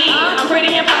got what you need. I'm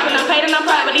pretty and poppin', I'm paid and I'm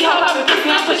private. These hoes poppin' pussy,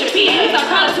 I'm pushing P. Stop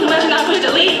calling too much and I push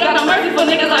the lead. Got no mercy for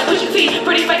niggas like Pusha T.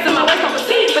 Pretty face in my waist, I'm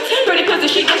petite. Pretty pussy,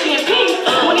 she gushy and pee.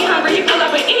 When he hungry, he pull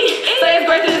up and eat. Say it's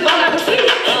great to his bone, I can see.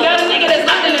 Got a nigga that's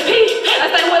locked in the P. I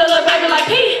stay with a little baby like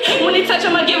P. When he touch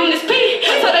him, I give him this P.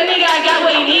 So that nigga, I got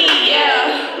what he need,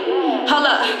 yeah. Hold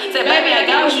up, say baby, I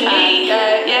got what you need.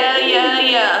 Yeah, yeah,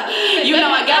 yeah. You know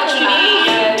I got what you need.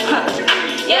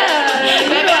 Yeah,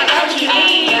 baby, I got what you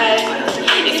need.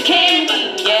 It's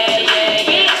Cammy, yeah, yeah,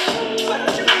 bitch.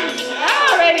 I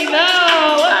already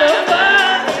know, what the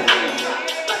fuck?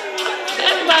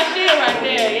 That's my shit right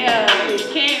there, yeah, it's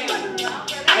Cammy.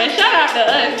 Man, shout out to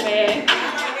us, man.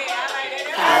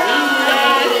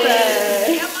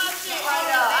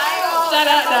 Shout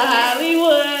out to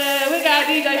Hollywood. We got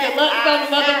DJ Dluxe on the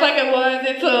motherfucking ones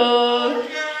and twos.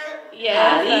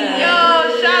 Yeah. Yo,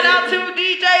 shout out to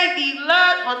DJ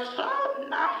Dluxe for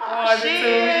starting out my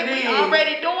shit. We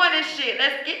already doing this shit.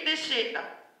 Let's get this shit though.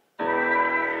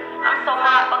 I'm so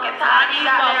motherfucking tired of these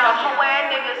goddamn hoe ass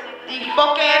niggas, these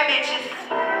fuck ass bitches,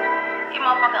 these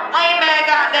motherfucking lame ass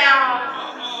goddamn.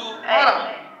 Hold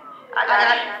on. I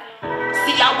got it.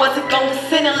 See, I wasn't gonna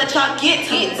sin and let y'all get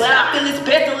to it, but I feel it's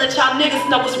best to let y'all niggas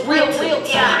know it's real to it.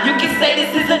 You can say this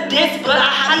is a diss, but I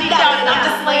highly doubt it. I'm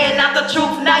just laying out the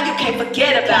truth, now you can't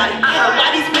forget about it. And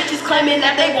why these bitches claiming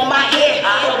that they want my head,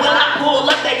 but when I pull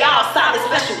up, they all sign a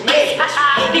special message.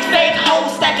 These fake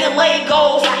hoes stacking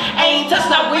Legos, ain't touch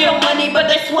no real money, but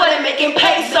they swear they making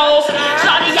pesos.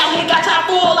 Shawty out here got y'all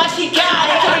fool like she got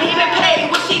it, can't even pay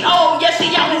what she owe, yeah, she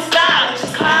out here stylish.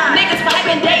 Niggas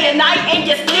piping day and night, and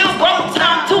you still broke.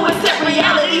 Time to accept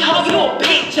reality, ho, you a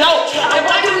big joke. And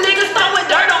why you niggas throwing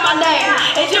dirt on my name?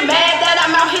 Ain't you mad that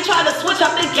I'm out here trying to switch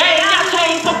up the game? I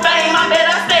changed for fame, I bet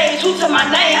I stay true to my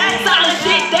name. Solid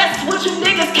shit, that's what you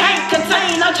niggas can't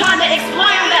contain. I'm trying to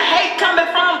explain the hate coming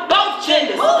from both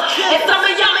genders. And some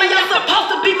of y'all supposed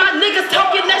to be my niggas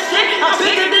talking that shit. I'm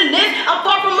bigger than this, I'm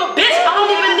far from a bitch. I don't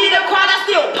even need a crowd, I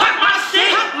still pop my shit.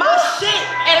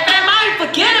 And fam, I ain't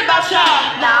forget about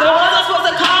y'all. The ones I'm supposed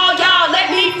to call y'all,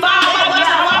 let me fall.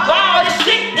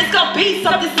 It's gonna be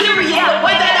something serious. The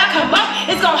way that I come up,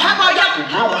 it's gonna have all y'all.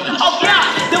 Oh yeah,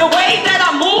 the way that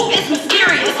I move is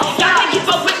mysterious. Y'all can't keep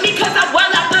up with me cause I'm well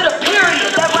after the period.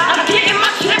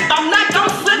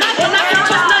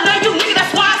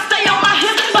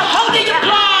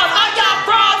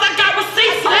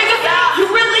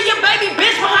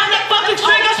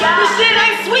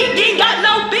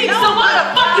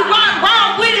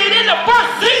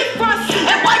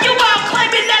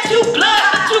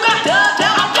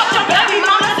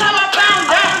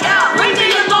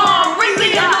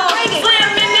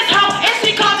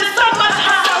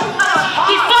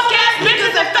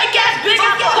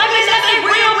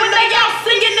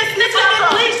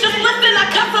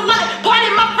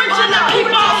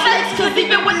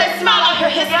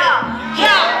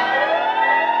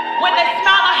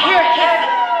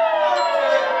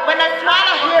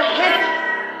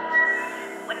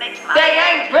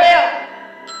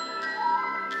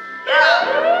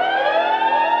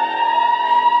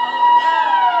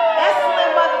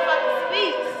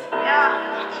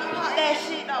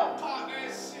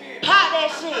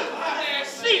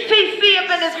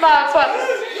 this motherfucker.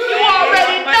 You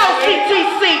already know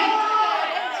CTC.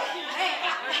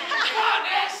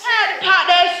 Had to pop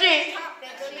that shit.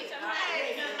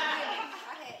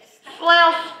 Slim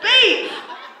speak.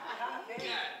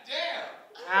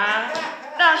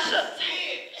 Now shut.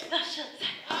 Now shut.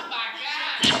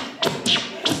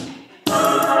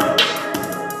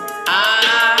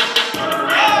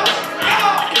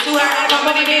 Too hard for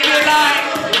money to be like.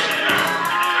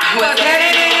 What's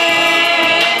happening?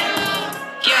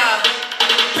 Yeah.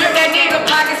 Rip that nigga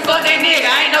pockets, fuck that nigga.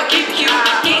 I ain't no keep it cute.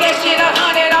 Get that shit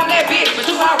 100 on that bitch, but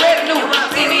you already knew.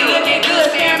 See me looking good,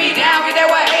 staring me down, get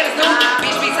that what haters do.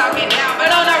 Bitch be talking down,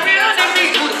 but on the real, nigga be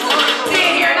true.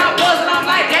 Sitting here and I'm buzzing, I'm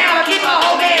like, damn, I keep a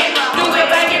whole bag. New whip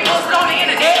banging, posted on the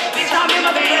internet. Bitch, I'm in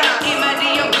my bag. In my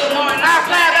DM, good morning. I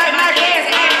fly back my gas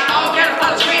and I don't care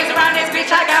about the trends around this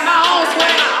bitch. I got my own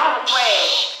swag.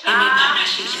 Let me pop my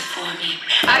shit just for me.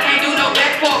 I can't do no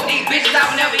back forth. These bitches, I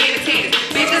will never entertain it.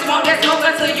 Bitches want that smoke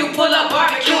until you pull up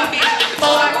barbecuing, bitch.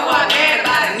 Before I go out mad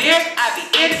about a nigga, I be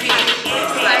independent.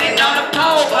 Sliding on the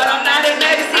pole, but I'm not as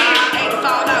mad as he. Ain't to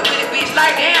fall out with it, bitch.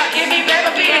 Like, damn, give me baby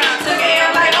bitch. Took a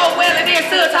L like, oh, well, and then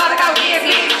still talk like I was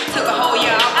getting hit. Took a whole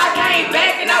year off. I came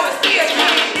back and I was still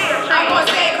trending. I'm gonna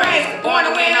stay crazy. Born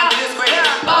to win, I'm just crazy.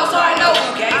 Boss, so I know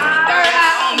who gave. Third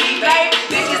eye on me, babe.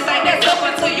 Bitches think that's up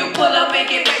until you pull up and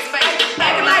get face face.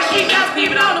 Acting like she got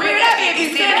people on the rear, that bitch be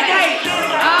sitting in the gate.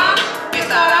 Bitch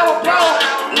thought I was broke.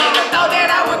 Nigga thought that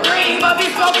I was green, but be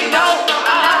smoking dope.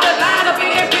 I had to line up in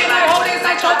that bitch like, hold this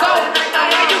ain't your coat. I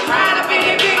had you crying up in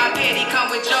that bitch. My penny come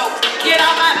with jokes. Get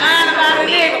out my line about a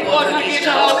nigga, boy, come get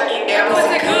your hoe. That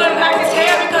pussy good like his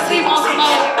hair because he wants some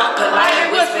more. Politely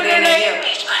whispered in the ear,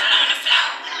 bitch, put it on the floor.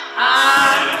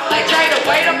 Like Jada,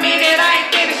 wait a minute, I ain't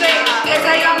finished yet. They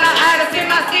say I'm the hottest in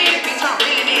my city, bitch, I'm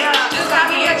really there. Just got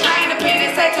me a chain, the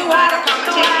penny say too hot, I'm coming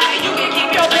check. And you can keep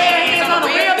your bare hands on the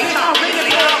real, bitch, I'm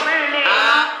really there.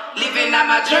 Living out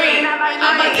my dream.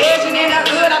 I'm a legend in the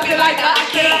hood, I feel like Dr.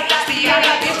 King. See, I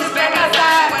got bitches back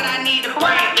outside when I need a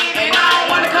break. And I don't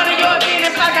wanna come to your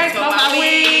business, I can't smoke my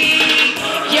weed.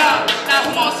 Yeah, now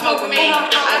who won't smoke with me?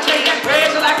 I trade that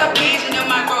bread like a pigeon in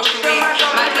my grocery.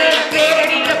 My little bed, I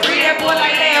need to breathe that boy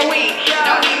like last week.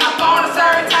 Don't need my phone a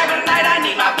certain time of the night, I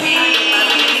need my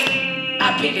peace.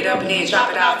 I pick it up and then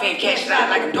drop it off and catch it out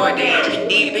like a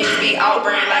DoorDash. These bitches be all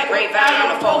brand like great value on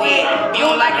the forehead. If you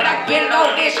don't like it, I can bend it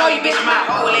over there, show you bitch my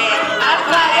whole ass. I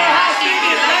fly that high shit,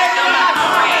 be last on my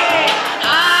friend.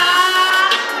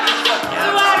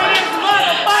 You out of this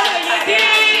motherfucker, you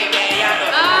dig? Man, y'all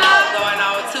know what's going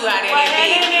on too out in that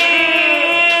bitch.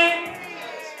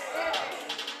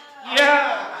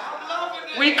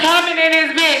 Yeah. We coming in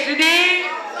this bitch, you dig?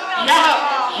 Yeah.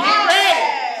 Get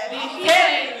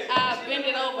ready. I'll bend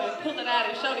it over and pull it out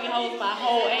and show these hoes my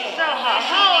whole ass. Show her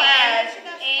whole ass.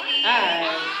 Alright.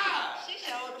 She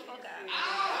showed the fuck out.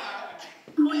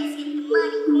 Queens get the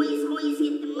money. Queens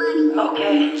get the money.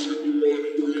 Okay.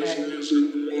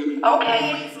 Okay.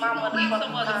 My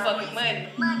motherfucking money.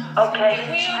 Okay. If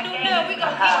we don't do that, we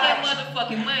gonna get that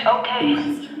motherfucking money. Okay.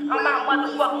 On my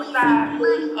motherfucking side.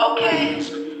 Okay.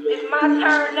 It's my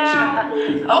turn now.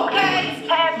 Okay.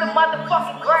 Pass the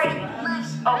motherfucking gravy.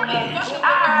 Okay.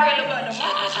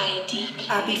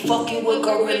 I be fucking with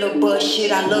gorilla, but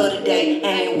shit, I love today.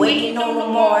 Ain't waiting on no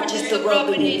more just to rub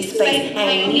it in his face.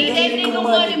 Ain't need that nigga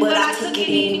money, but I took it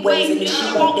anyways. And if she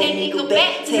want that nigga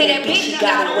back, tell that bitch she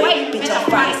gotta wait. Bitch, I'm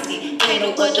feisty. Ain't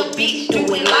no other bitch do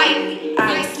it like me.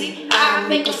 Icy, I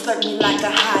make her slurp me like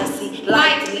a high C.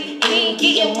 Likely, he ain't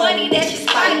getting money, that shit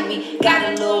spite me. Got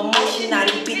a little motion, now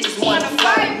these bitches wanna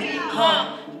fight me.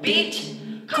 Bitch?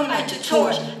 Come at your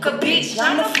torch, cause bitch,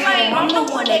 I'm the flame, I'm the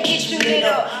one that gets you lit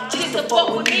up. Just to fuck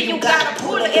with me, you gotta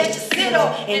pull the extra sit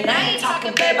up. And I ain't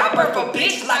talking babe, I birth a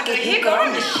bitch like a hiccup,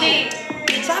 I'm the shit.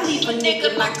 Bitch, I leave a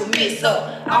nigga like a miss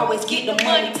up. Always get the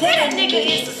money, tell that nigga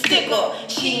it's a stick up.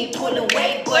 She ain't pulling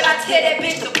weight, but I tell that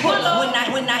bitch to pull up.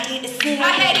 When I hit the scene,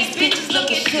 I had these bitches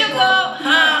looking shook up,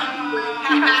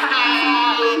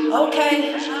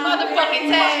 Okay. Motherfucking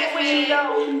TasMania.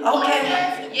 Okay.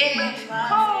 Yeah.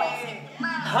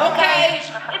 Okay.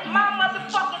 It's my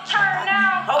motherfucking turn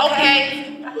now. Okay.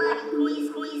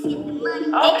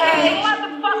 Okay. The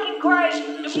motherfucking grade.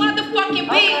 The motherfucking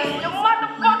beat. The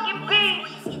motherfucking beat.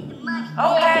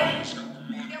 Okay.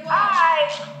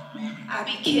 Alright. I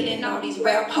be killing all these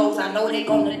rap hoes. I know they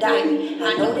gonna die me.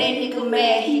 I know that nigga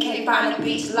mad. He can't find a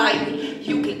bitch like me.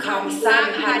 You can call me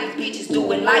Simon. How these bitches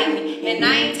do it like me. And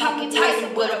I ain't talking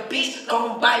Tyson, but a bitch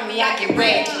gon' bite me. I get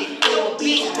ratchet. Throw a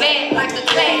bitch bad like the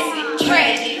classic.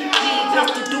 Tragic. He ain't got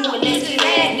to do it. Let's get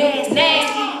that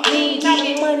nasty. He ain't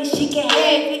getting money. She can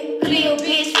have it. Clear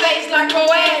bitch face like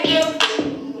proactive.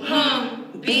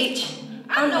 Bitch.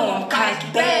 I know I'm cocky,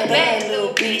 bad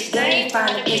little bitch. They ain't find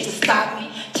a bitch to stop me.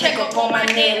 Check up on my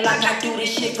neck like I do this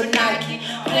shit for Nike.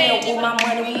 Playing with my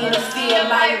money, we in the field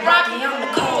like Rocky. I'm the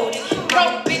coldest.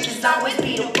 Broke bitches always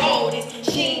be the boldest.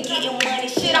 She ain't getting money,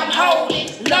 shit I'm holding,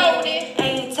 loaded.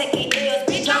 Ain't taking L's,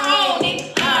 bitch I own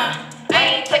it. I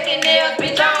ain't taking L's,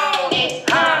 bitch I own it.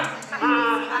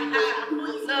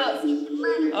 Look,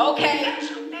 okay. This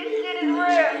shit is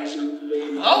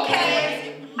real.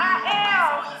 Okay. I am.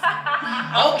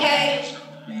 Okay.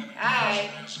 Alright.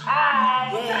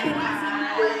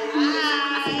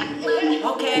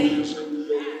 Okay.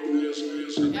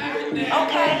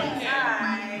 Okay.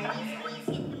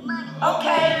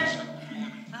 Okay.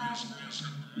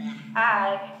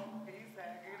 Alright.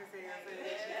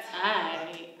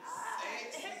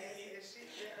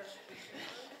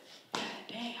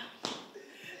 Damn.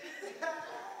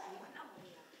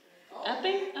 I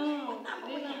think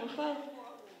this number 4.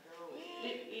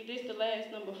 This the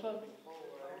last number 4.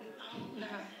 Nah.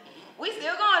 We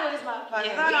still going to this motherfucker.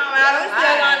 Yeah, hold on, man. We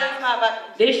still going to this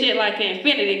motherfucker. This shit like an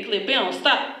infinity clip. It don't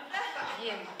stop.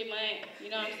 Yeah. Man, you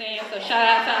know what I'm saying? So shout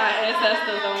out to our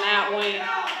ancestors on that one.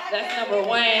 That's number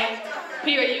 1.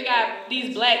 Period. You got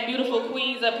these black beautiful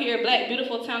queens up here. Black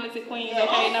beautiful talented queens.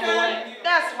 Okay, number 1.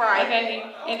 That's right. Okay.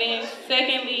 And then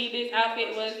secondly, this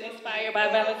outfit was inspired by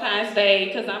Valentine's Day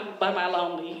because I'm by my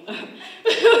lonely.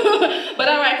 But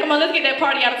all right, come on. Let's get that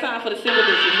party out of time for the single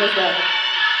bitches. Let's go.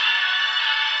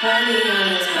 Party all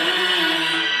the time.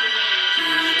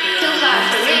 Too hot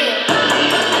for real.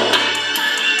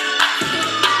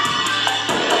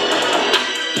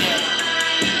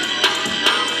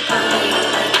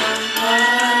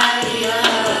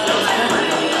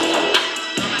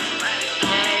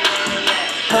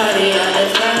 Party all the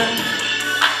time.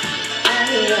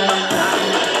 Party all the time.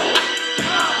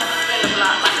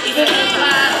 Even if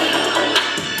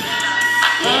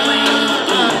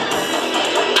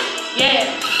yeah.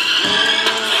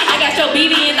 I got your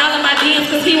BD in all of my DMs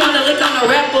cause he wanna lick on the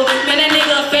rapper. Man, that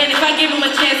nigga a fan. If I give him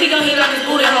a chance, he gon' hit on his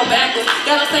booty hole backwards.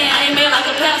 Got him saying I ain't made like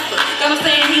a pastor. Got him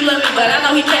saying he love me, but I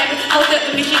know he capping. Hoes up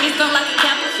to me, she get something like a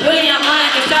campus. Really, I'm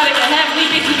lying, cause shawty can have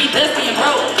these bitches be dusty and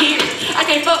broke. Here. I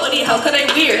can't fuck with these hoes cause they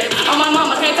weird. On my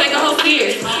mama, can't take a hoe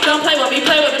serious. Don't play with me,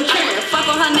 play with them children. Fuck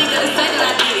on her nigga to say that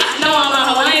I did it. No, I'm a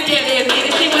hoe, I ain't scared to admit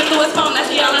it. She went through his phone, now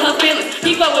she all in her feelings.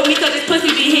 He fuck with me cause his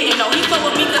pussy be hitting. No, he fuck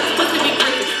with me cause his pussy be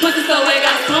gripping. Pussy so wet,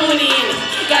 got his tongue when he in it.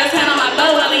 Got his hand on my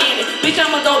throat while he in it. Bitch,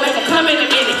 I'ma go back and come in a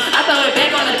minute. I throw it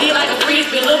back on the D like a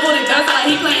frisbee. Lil' booty bounce like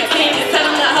he playing tennis. Tell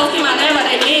him that hoe see my name or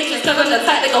they mentions. Cause I'm the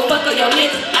type that go fuck up your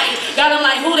niggas. Got him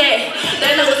like, who that?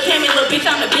 They know it's Cammy, little bitch,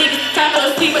 I'm the biggest.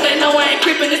 Capital C, but they know I ain't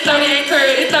creeping. This 30 ain't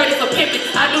curved, it's 30 for pimping.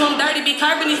 I do them dirty, be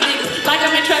carving these niggas. Like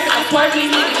I'm in traffic, I'm swerving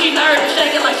these niggas. She nervous,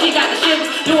 shaking like she got the shivers.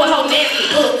 Do a whole nasty,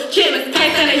 chillin'.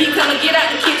 Can't stand that he come and get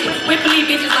out the kitchen. Whipping these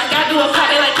bitches like I do a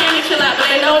pot. They like, Cammy, chill out, but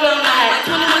they know that I'm not.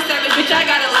 Like 21 Savage, bitch, I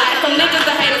gotta lie. From niggas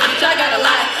to haters, bitch, I gotta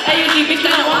lie. AUG, bitch,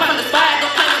 they know I'm from the spot. Go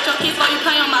play with your kids while you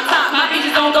play on my top. My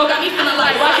bitches don't go, got me feeling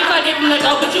like rock. If I give them the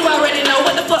go, but you already know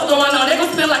what the fuck going on. They gon'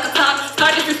 feel like a top.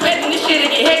 Start disrespecting this shit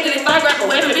and get hectic. If I grab a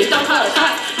weapon, bitch, don't call it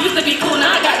shots. Used to be cool,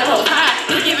 now I got the whole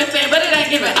high. It's giving fan, but it ain't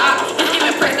giving op. It's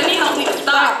giving press, and these hoes need to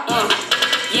stop.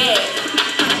 Yeah.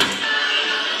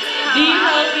 These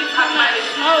hoes be talking about the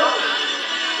smoke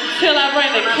until I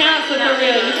bring the council for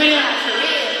real. You feel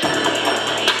me?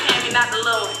 Not the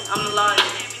little, I'm the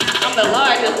largest. I'm the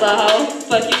largest little hoe.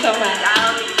 Fuck you talking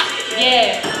about?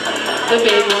 Yeah, the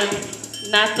big one,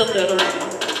 not the little one.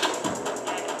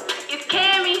 It's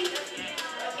Cammy.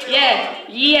 Yeah,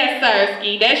 yes,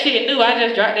 Sirski. That shit new. I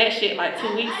just dropped that shit like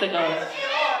 2 weeks ago.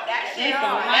 That shit on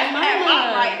my mind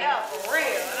right now, for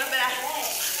real.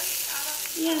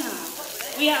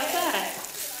 Yeah, we outside.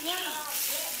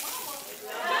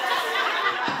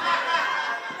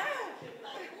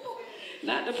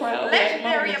 Not the proud.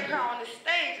 Legendary up here on the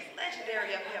stage. It's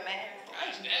legendary up here, man.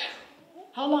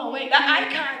 Hold on, wait. The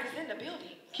icons is in the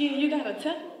building. Kid, you gotta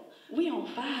tell them. We on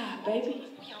fire, baby.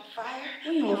 We on fire.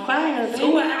 We on fire, baby. We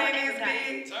on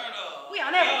everything. We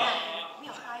on everything. We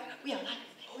on fire. We on life.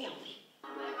 We on me.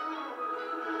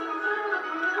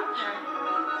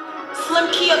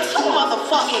 SlimKia too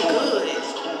motherfucking good.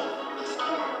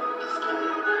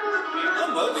 I'm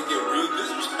about to get real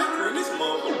disrespectful in this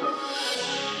motherfucker.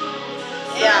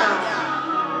 Yeah.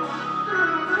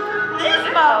 This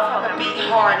motherfucker be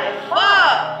hard as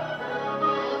fuck.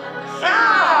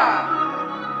 Yeah.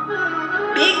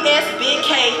 Big S, Big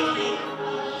K.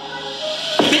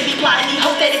 Bitch be plotting, these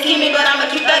hoes that is scheming, but I'ma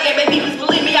keep thugging. Baby, please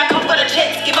believe me, I come for the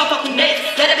checks. Give a fuck who next.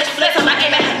 Let a bitch flex on my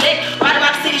aim at her neck. Ride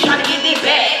around the city trying to get this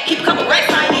bag. Keep a couple racks,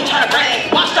 I ain't even trying to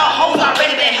brag. Watched all hoes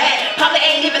already been had. Probably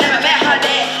ain't even ever met her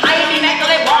dad. I ain't be Mac on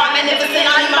that wall, magnificent.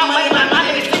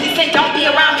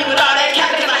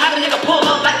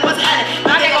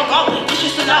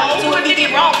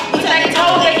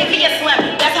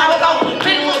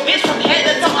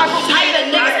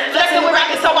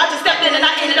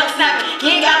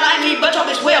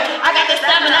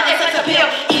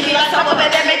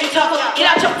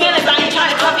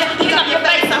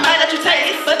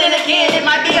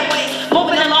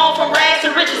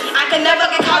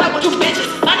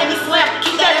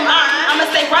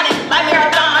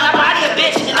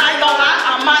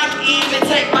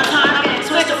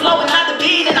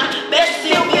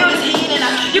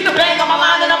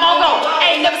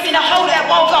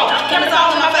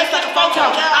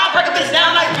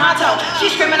 pronto.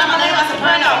 She screaming out my name like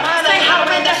soprano. Say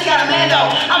hollering that she got a mando.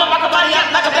 I'ma rock her body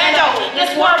up like a bando. Then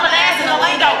swerve my ass in a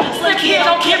lane though. SlimKia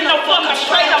don't give no fuck, I'm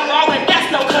straight up wrong and that's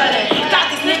no cutting.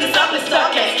 Got these niggas up and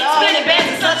stuck in, spinning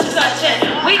bands and such and such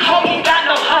and we hope you got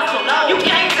no hustle. You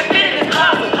came to fit in this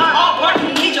puzzle. All work, you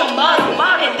need your muzzle.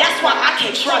 And that's why I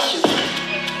can't trust you.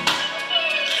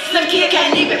 SlimKia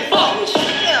can't even fuck with you.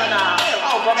 Hell nah.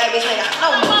 Oh, bro, that bitch ain't got no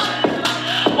motion.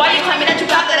 Why you claiming that you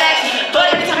got that action? But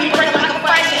every time you bring it like a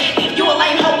fraction, you a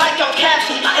lame hoe like your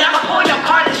caption. And I'ma pull your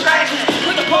car distraction.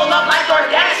 With the pull up like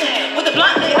DoorDashing. With the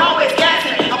blunt lid, always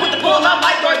gassing. I put the pull up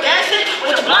like DoorDashing.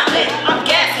 With the blunt lid, I'm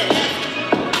gassing.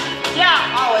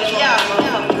 Yeah, always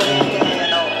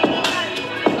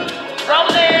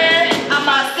Rollin', I'm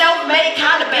a self-made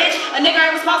kind of bitch. A nigga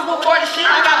ain't responsible for the shit.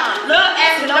 I got love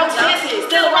ass and no tenses.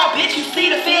 Still a raw bitch, you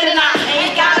see the fit and I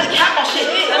ain't got a cap on shit.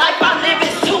 The life I live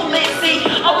is too lit, see.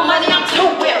 Over money, I'm too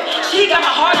whipped. She got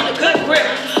my heart in a good grip.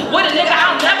 With a nigga,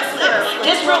 I'll never slip.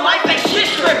 This real life ain't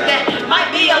shit stripped. That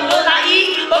might be a little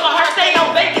naive, but my heart stay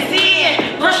on vacancy.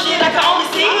 And real shit I can only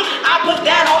see. I put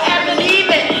that on Adam and Eve.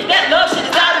 And that love shit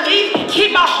is out of me.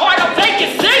 Keep my heart on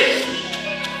vacancy.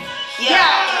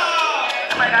 Yeah.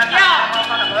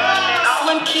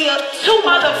 SlimKia, too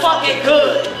motherfucking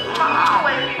good.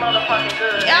 Always be motherfucking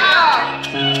good. Yeah.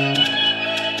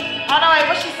 Hold on, wait,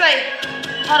 what she say?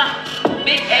 Hold on.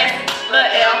 Big S,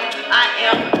 little L, I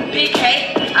M, big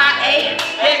K, I A,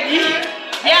 that B.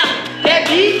 Yeah, that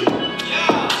B.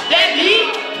 That B.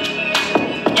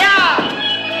 Yeah.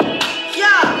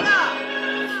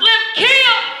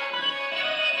 SlimKia.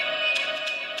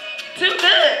 Too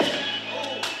good.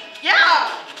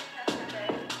 Yeah.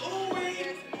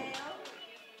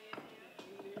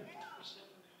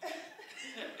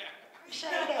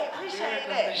 Appreciate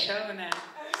that. Show now.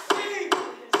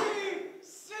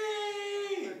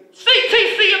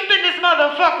 CTC up in this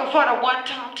motherfucker for the 1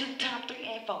 time, 2 time, 3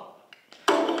 and 4.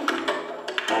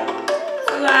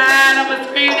 Line, I'ma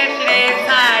scream that shit every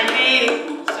time, yeah.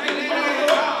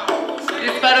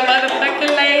 This for the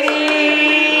motherfucking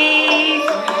ladies.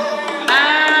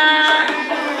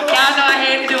 Y'all know I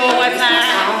had to do it one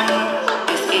time.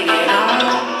 Let's get it on.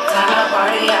 Time to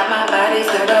party out my body,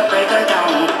 till the break of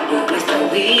dawn. It's the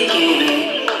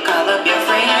weekend. Call up your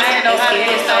friends. Let's get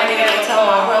it started and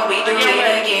tomorrow we do it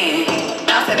again.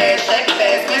 Bounce that ass, shake it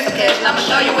fast, spend some cash, and I'ma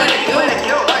show you what to do.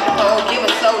 Oh, give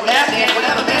us so nasty,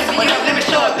 whatever best for you. Let me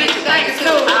show a bitch you think it's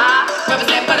cool.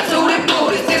 Represent for the suited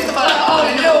booties, this for the old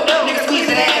and new. Niggas squeeze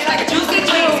that ass like a juicy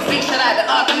juice. Big shout out to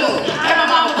Uncle Lou. And my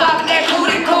mama poppin' that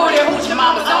cootie. Hooch your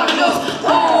mama's on the loose.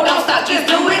 Ooh, don't stop, just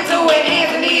do it.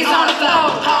 Hands and knees on the floor.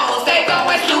 Hoes, they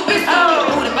going stupid.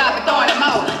 Booty bop and throwing them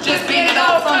out. Just bend it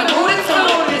over from the booty to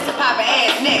it. This a poppin'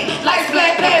 ass neck. Like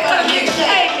black play for the niggas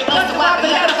shake. Bust a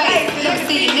whoppin' little face. Let me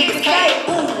see your niggas cake.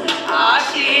 Aw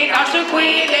shit, don't you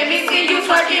quit. Let me see you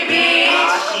twerking, bitch.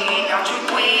 Aw shit, don't you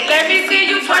quit. Let me see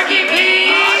you twerking,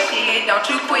 bitch. Aw shit, don't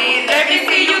you quit. Let me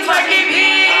see you twerking,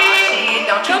 bitch. Aw shit,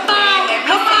 don't you quit.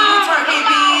 Let me see you twerking,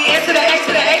 bitch. S to the X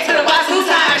to the A to the Y, 2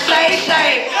 times,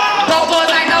 ShayShay. Broke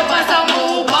boys ain't no fun, so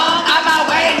move on out my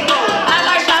way. I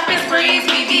like shopping sprees,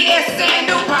 BBS and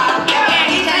new prom. And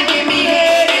he can't give me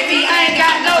head if he ain't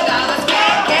got no dollars.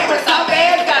 Cameras off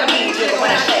bad, gotta mean just when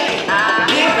I shake.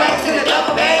 Big racks in the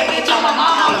duffel bag, bitch on my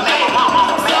mama made.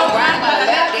 So grind by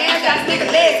the lap dance, got stick a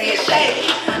legs get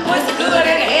shaky. Pussy good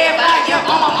in the head, but your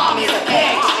on my mom is a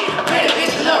package. Pretty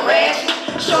bitch, a little rash.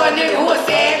 Show a nigga who a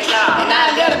savage. And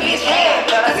I let a bitch have,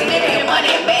 cause he nigga his money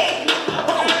and bag.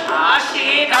 Aw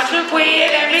shit, don't you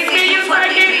quit, let me see you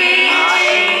twerking, bitch. Aw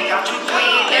shit, don't you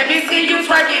quit, let me see you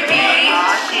twerking, bitch.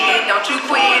 Aw shit, don't you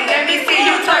quit, let me see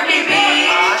you twerking, bitch.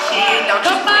 Aw shit, don't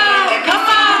you quit, let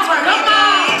me see you twerking,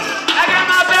 bitch. I got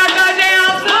my back on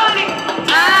down, Tony.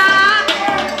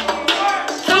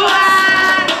 Too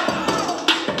high.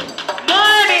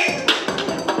 Money.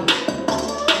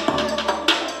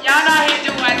 Y'all know I hit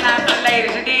you one time for the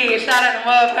ladies, you did. Shout out to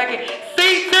motherfucking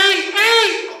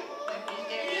CTE.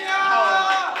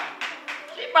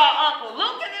 Brought Uncle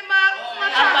Luke in him up.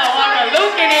 I brought Uncle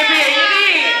Luke in there, you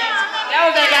did. That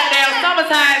was that goddamn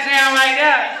summertime jam right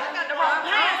there. I got the wrong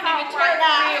pants on right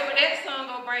now, but that song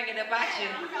gonna bring it about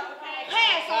you.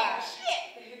 Pants on,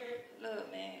 shit. Look,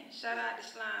 man, shout out to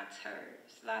Slime Turd.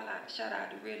 Shout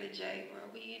out to Really J, bro.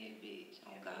 We in it, bitch.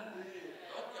 Oh, God.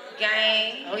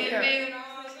 Gang. Oh, yeah.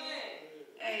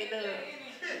 Hey, look.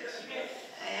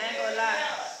 Hey, I ain't gonna lie.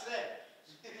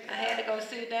 I had to go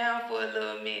sit down for a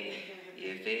little minute.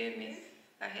 You feel me?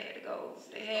 I had to go.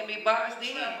 They had me boxed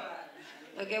in.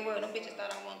 But guess what? Them bitches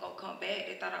thought I wasn't gonna come back.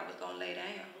 They thought I was gonna lay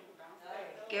down.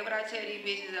 Get what I tell these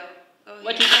bitches though? Go ahead.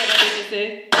 What you say that bitches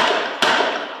said?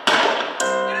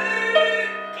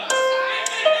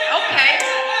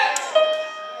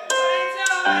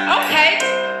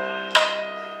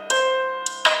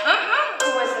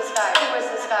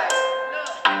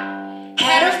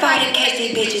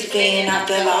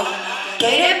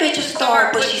 Gave that bitch a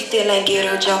star, but she still ain't get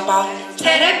her jump off.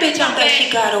 Tell that bitch I'm back, she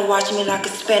gotta watch me like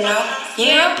a spin-off.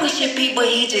 Yeah, I'm pushing people,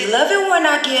 he just love it when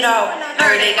I get off.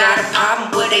 Heard they got a problem,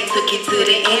 but they took it to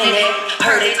the internet.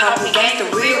 Heard they talking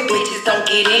gangsta, real bitches don't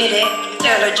get into that.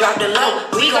 Tell her drop the low,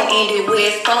 we gon' end it where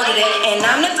it started at. And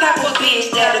I'm the type of bitch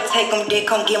that'll take them, then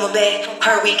come give them back.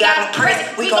 Heard we got them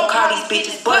pressed, we gon' call these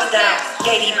bitches bust down.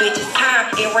 Gave these bitches time,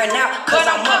 it ran out, cause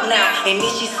I'm up now. And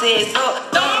then she says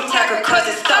up, don't tag her cause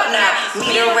it's stuck now.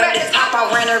 Meet her at the top, I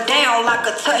ran her down like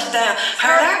a touchdown.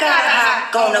 Heard I got a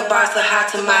hot, gonna boss a hot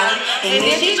tamale. And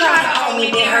then she tried to hold me,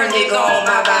 then her nigga on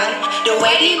my body. The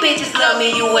way these bitches love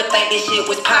me, you would think this shit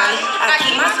was polished. I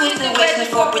keep my Swiss and Western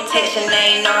for protection,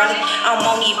 they ain't gnarly. I'm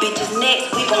on these bitches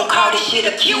next, we gon' call this shit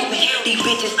a Cuban. These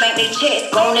bitches think they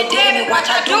chest, gonna damn it,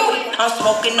 watch I do it. I'm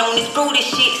smoking on this fruity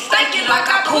shit, stinking like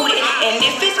I pooed it. And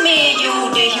if it's me and you,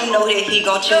 then you know that he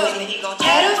gon' choose me.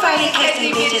 Had her fight in case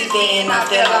these bitches been I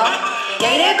fell off.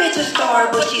 Gave that bitch a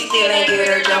star, but she still ain't get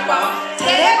her jump off.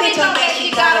 Tell that bitch I'm back, she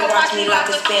gotta watch me like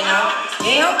a spin-off.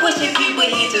 Yeah, I'm pushing people,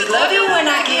 he just love you when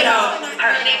I get off.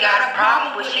 Heard they got a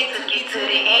problem, but she took it to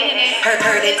the internet.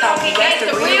 Heard they talking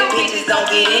gangsta, real bitches don't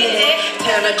get into that.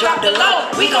 Tell her drop the low,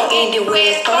 we gon' end it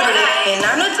where it started at. And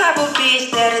I'm the type of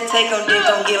bitch that'll take them, then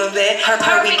gon' give them back.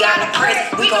 Heard we got them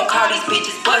pressed, we gon' call these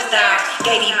bitches bust down.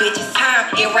 Gave these bitches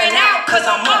time, it ran out, cause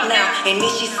I'm up now. And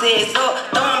then she says up,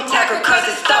 don't tag her cause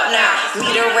it's stuck now.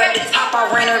 Meet her at the top,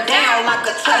 I ran her down like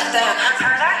a touchdown.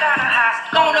 Heard I got a hot,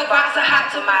 gonna box a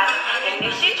hot tamale. And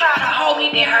then she tried to hold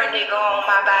me, then her nigga on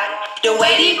my body. The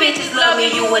way these bitches love me,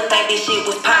 you would think this shit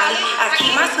was polished. I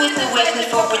keep my Swiss and Western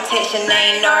for protection,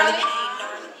 they ain't gnarly.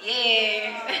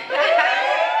 Yeah.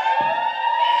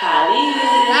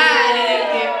 Hollywood.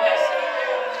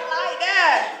 Like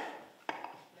that.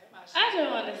 I just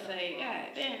want to say,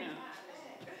 God damn.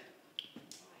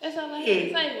 That's all I had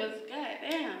to say was, God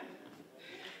damn.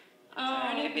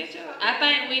 I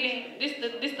think we didn't.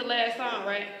 This the last song,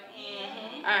 right?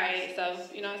 Mm-hmm. All right, so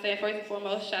you know what I'm saying. First and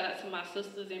foremost, shout out to my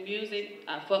sisters in music.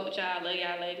 I fuck with y'all, love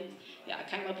y'all ladies. Y'all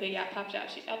came up here, y'all popped y'all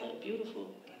shit. Y'all look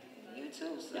beautiful. You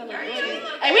too. Y'all look good.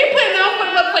 Hey, we putting on for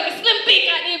the motherfucking Slim Thick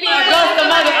out there. Augusta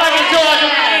motherfucking Georgia.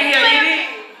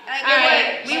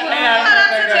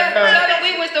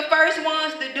 We was the first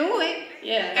ones to do it.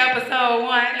 Yeah. Episode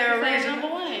 1, the original. Number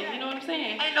 1. You know what I'm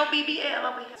saying? Ain't no BBL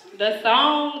over here. The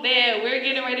song that we're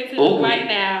getting ready to do right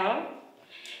now,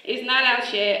 it's not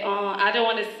out yet. I don't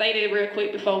want to say that real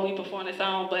quick before we perform the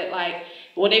song, but like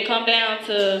when it come down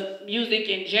to music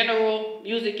in general,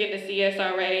 music in the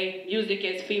CSRA, music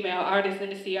as female artists in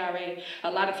the CRA,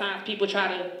 a lot of times people try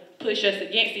to push us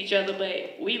against each other,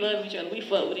 but we love each other. We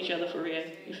fuck with each other for real.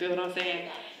 You feel what I'm saying?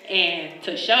 And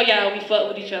to show y'all we fuck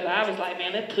with each other, I was like,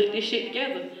 man, let's put this shit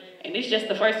together. And it's just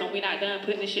the first one. We're not done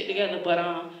putting this shit together, but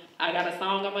I got a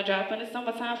song I'm gonna drop in the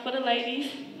summertime for the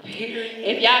ladies.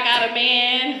 If y'all got a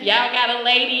man, if y'all got a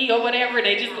lady or whatever,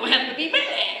 they just gonna have to be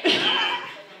mad.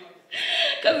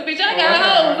 Cause bitch, I got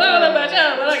hoes. I don't know about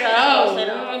y'all, but I got hoes. You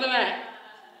know what I'm saying?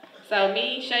 So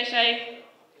me, Shay Shay,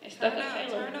 and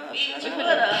StuckUpKala, we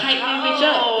finna tighten this bitch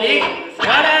up.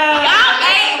 What up? Y'all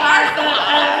ain't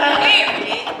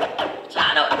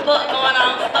y'all know what the fuck going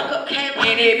on. StuckUpKala.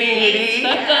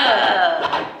 Stuck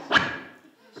up.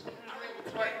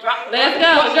 Let's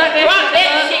go. Drop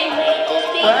that shit.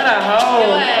 What a hoe.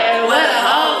 What a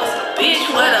hoe. Bitch,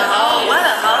 what a hoe. What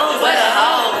a hoe. What a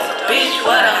hoe. Bitch,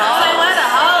 what a hoe. What a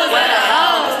hoe. What a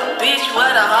hoe. Bitch,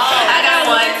 what a hoe. I got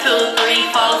 1, 2, 3,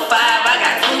 4, 5. I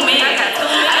got too many. I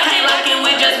can't lock in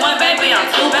with just one baby. I'm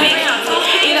too picky.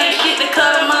 It ain't shit to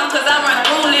cut them off cause I run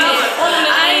through this.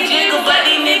 I ain't jiggle, but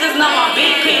these niggas know I'm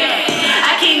big pin.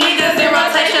 I keep niggas in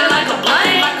rotation like a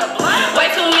blank. Way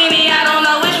too many, I don't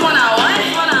know which one I want.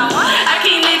 I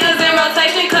keep niggas in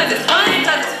rotation cause it's fun.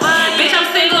 Bitch, I'm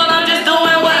single.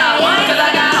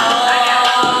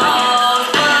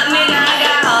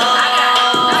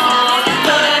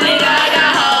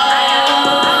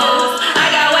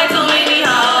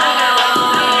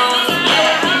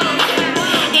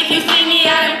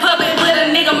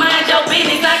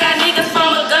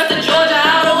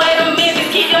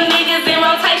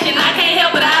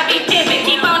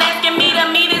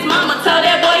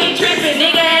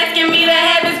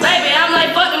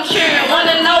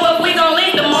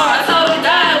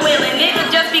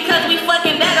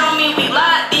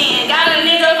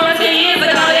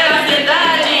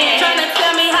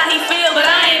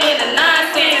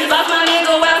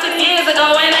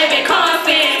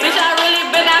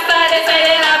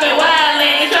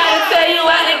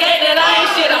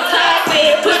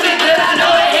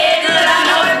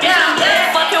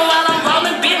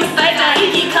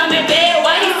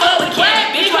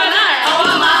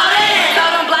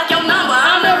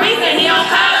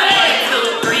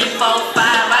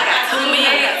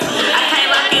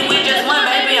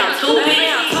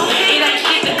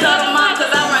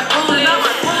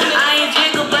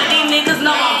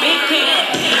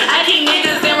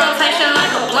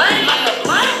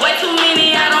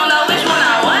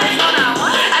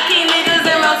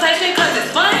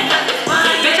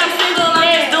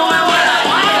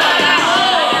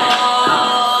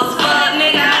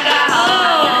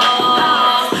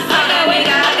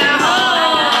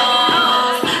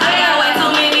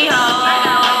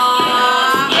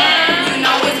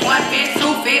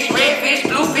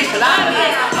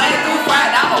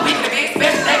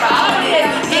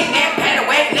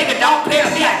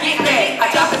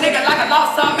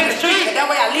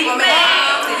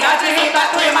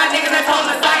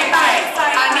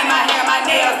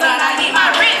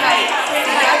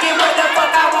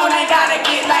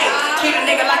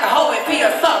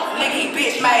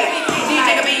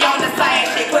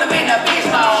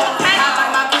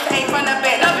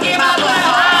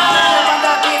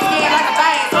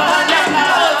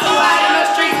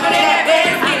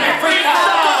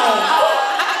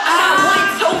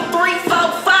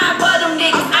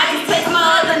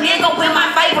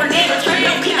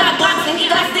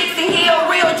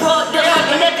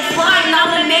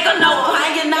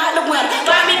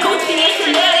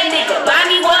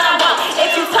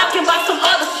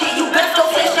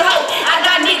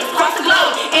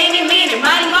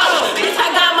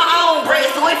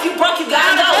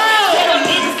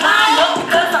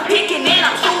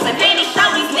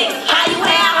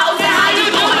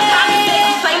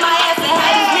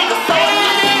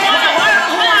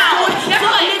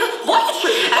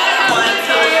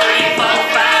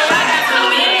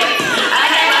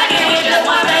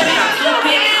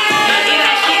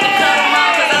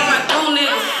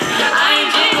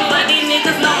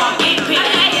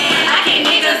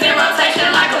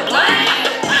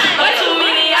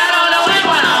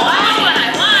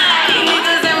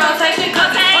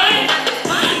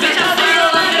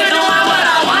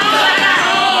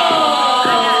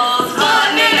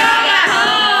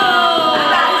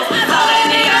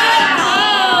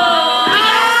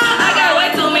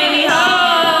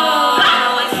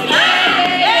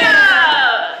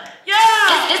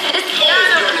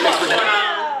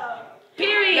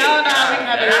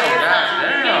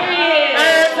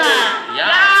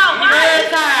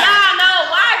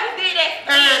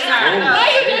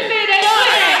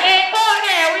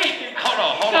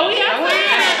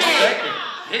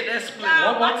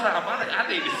 time. I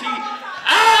need to see.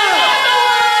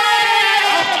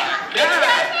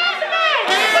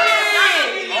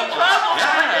 Oh my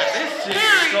God, this shit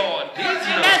is going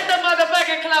digital. That's the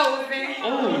motherfucking closing.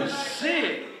 Oh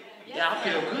shit. Y'all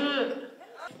feel good?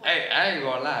 Hey, I ain't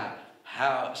gonna lie.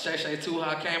 How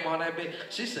ShayShay2Hott came on that bitch,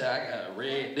 she said, I got a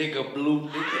red nigga, blue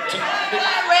nigga, two nigga.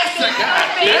 She said,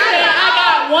 I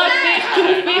got one fish,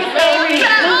 two fish, red fish,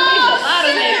 blue fish, a lot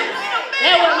of niggas.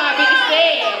 That's what my bitch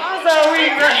said. I'm so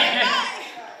weak, right?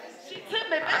 She took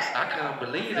me back. I couldn't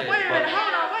believe it. Wait a minute,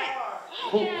 hold on, wait.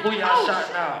 Who y'all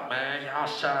shouting out, man? Y'all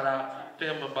shout out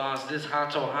Filming Bonds, this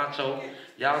Huncho.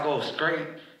 Y'all go straight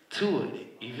to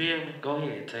it. You feel me? Go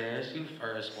ahead, Taz. You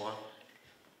first one.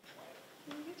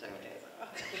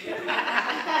 Shout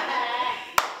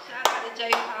out to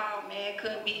J.Paul, man.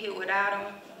 Couldn't be here without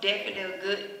him. Definitely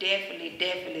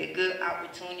a good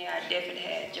opportunity. I definitely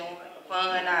had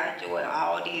fun. I enjoyed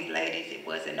all these ladies. It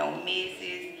wasn't no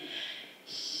misses.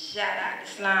 Shout out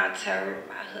to Slime Turtle,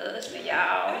 my husband,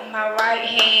 y'all. My right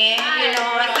hand, you know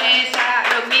what I'm saying? Shout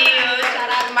out to Mia. Shout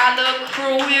out to my little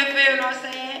crew, you feel what I'm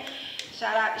saying?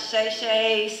 Shout out to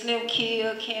ShayShay,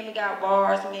 SlimKia,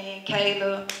 CammyGotBarz, man,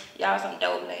 Kayla. Y'all some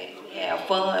dope ladies. We have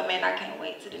fun, man. I can't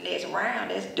wait to the next round.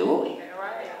 Let's do it.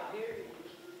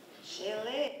 Chill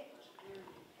it.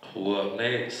 Who up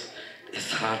next?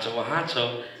 It's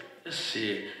Huncho.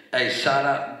 Shit. Hey, shout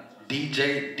out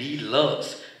DJ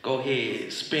Dluxe. Go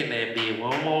ahead, spin that bit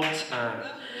one more time.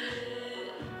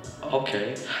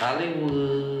 Okay,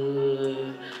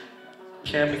 Hollywood.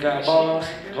 CammyGotBarz.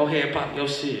 Go ahead, pop your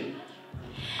shit.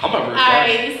 I'm gonna reverse.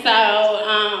 Alright, so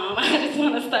I just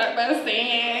want to start by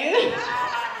saying,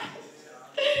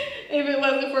 if it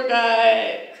wasn't for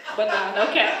God, but nah, no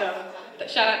cap though.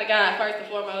 Shout out to God first and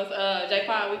foremost.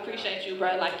 J.Paul, we appreciate you,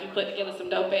 bro. Like you put together some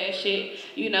dope ass shit.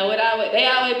 You know what? They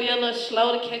always be a little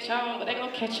slow to catch on, but they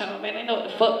gonna catch on, man. They know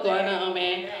what the fuck going on,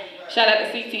 man. Shout out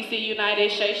to CTC United,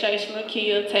 ShayShay,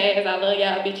 SlimKia, Taz. I love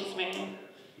y'all bitches, man.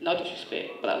 No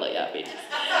disrespect, but I love y'all bitches.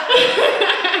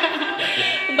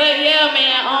 But yeah,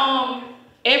 man.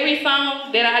 Every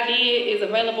song that I did is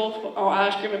available on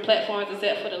all streaming platforms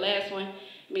except for the last one.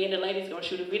 Me and the ladies gonna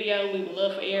shoot a video. We would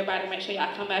love for everybody to make sure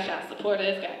y'all come out, y'all support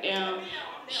us. Goddamn.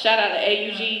 Shout out to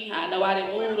AUG. I know I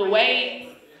done moved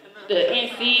away. The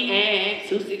NC and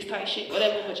 26 type shit,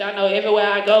 whatever. But y'all know everywhere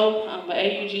I go, I'm an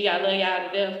AUG. I love y'all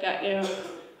to death. Goddamn.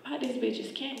 Oh, this bitch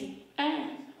is Cammy.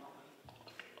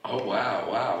 Oh,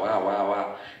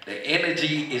 wow. The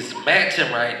energy is matching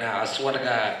right now. I swear to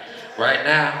God. Right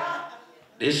now,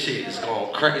 this shit is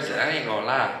going crazy. I ain't gonna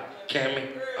lie.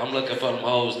 Cammy, I'm looking for them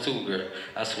hoes too, girl.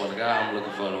 I swear to God, I'm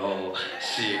looking for the whole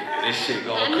shit. This shit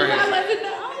going crazy. I wasn't the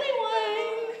only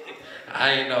one.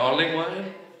 I ain't the only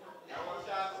one.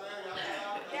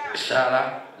 Shout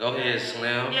out. Go ahead,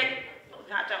 Slim. Yeah,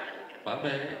 not jumping. My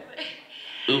bad.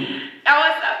 Ooh. Yo,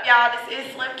 what's up, y'all? This is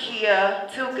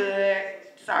SlimKia. Too good.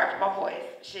 Sorry for my voice.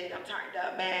 Shit, I'm turned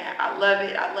up, man. I love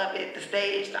it. The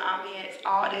stage, the ambience,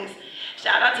 all this.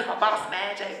 Shout out to my boss,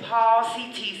 man, J.Paul,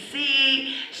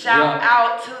 CTC. Shout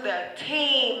out to the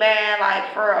team, man.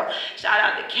 Like, for real. Shout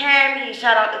out to Cammy.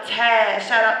 Shout out to Taz.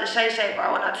 Shout out to ShayShay,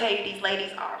 bro. When I tell you these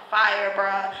ladies are fire,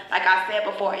 bro. Like I said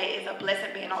before, it is a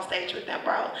blessing being on stage with them,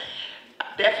 bro. I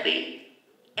definitely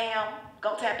am.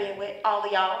 Go tap in with all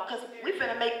of y'all, cause we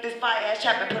finna make this fire-ass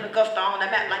chapter and put Augusta on the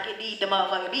map like it need the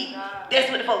motherfucking beat. That's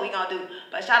what the fuck we gonna do.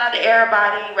 But shout out to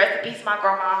everybody. Rest in peace, my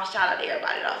grandma. Shout out to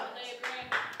everybody, though.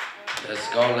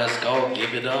 Let's go.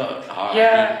 Give it up. Right.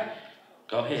 Yeah.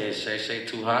 Go ahead,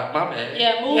 ShayShay2Hott. My bad.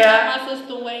 Yeah, move out my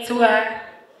sister way. Too hot.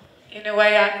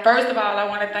 Anyway, first of all, I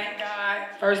want to thank God,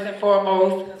 first and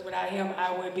foremost, because without him,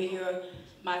 I wouldn't be here.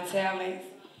 My talents.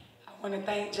 I want to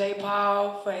thank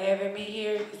J.Paul for having me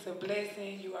here. It's a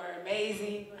blessing. You are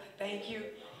amazing. Thank you.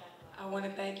 I want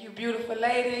to thank you, beautiful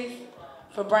ladies,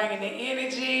 for bringing the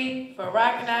energy, for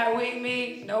rocking out with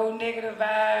me. No negative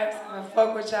vibes. I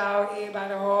fuck with y'all.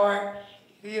 Everybody hard.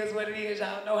 It is what it is.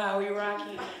 Y'all know how we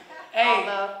rocking. Hey,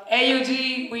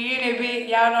 AUG, we in it, bit.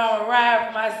 Y'all know I'm a ride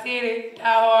from my city, Die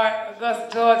Hard, Augusta,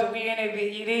 Georgia. We in it,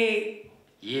 bit. You did.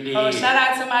 You did. Oh, shout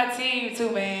out to my team too,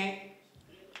 man.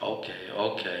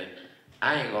 Okay.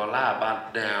 I ain't gonna lie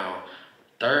about the damn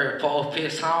third, fourth,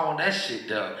 fifth song. That shit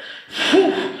done.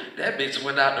 Whew, that bitch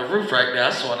went out the roof right there.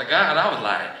 I swear to God, I was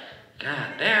like,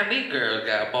 God damn, these girls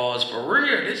got balls for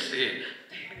real. This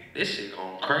shit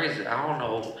going crazy. I don't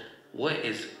know what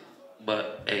is,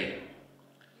 but hey,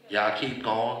 y'all keep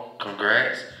going.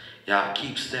 Congrats. Y'all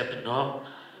keep stepping up.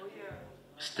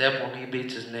 Step on these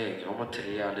bitches' neck. I'm gonna tell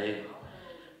y'all that.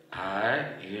 Alright,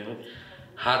 yeah.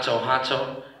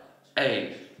 Huncho.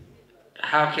 Hey,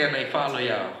 how can they follow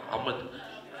y'all?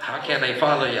 How can they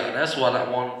follow y'all? That's what I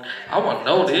want. I want to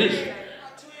know this.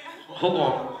 Who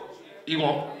gon' you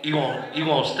want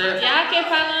Steph? Y'all can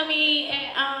follow me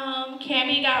at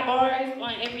CammyGotBarz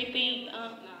on everything.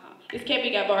 It's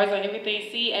CammyGotBarz on everything.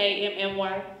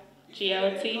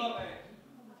 CammyGot.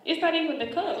 It's not even the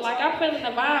cup. Like, I'm feeling the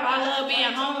vibe. I love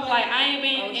being home. Like, I ain't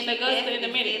been in Augusta in a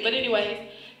minute. But anyways,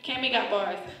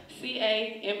 CammyGotBarz.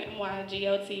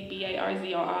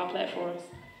 CammyGotBarz on all platforms.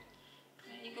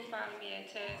 You can follow me at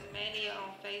TasMania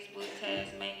on Facebook,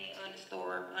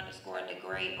 TasMania__the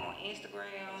Great on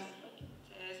Instagram,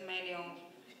 TasMania on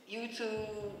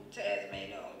YouTube,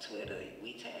 TasMania on Twitter.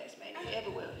 We TasMania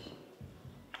everywhere.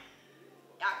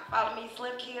 Y'all can follow me,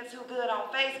 SlimKia2Good on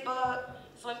Facebook,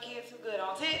 SlimKia2Good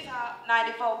on TikTok,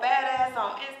 94Badass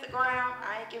on Instagram. I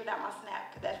ain't giving out my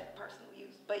Snap because that's personal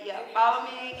use. But yeah, follow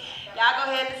me. Y'all go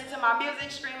ahead and listen to my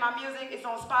music, stream my music. It's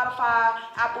on Spotify,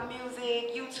 Apple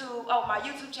Music, YouTube. Oh, my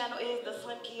YouTube channel is the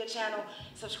SlimKia channel.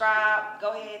 Subscribe.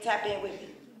 Go ahead, tap in with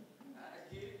me.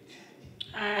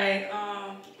 Alright,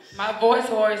 my voice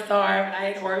always sorry when I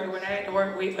had to work with what I had to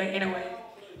work with, but anyway.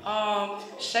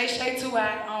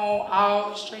 ShayShay2Hott on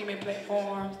all streaming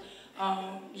platforms.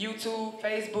 YouTube,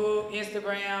 Facebook,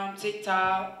 Instagram,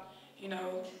 TikTok, you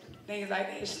know, things like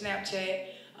that, Snapchat.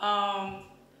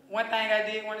 One thing I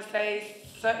did want to say,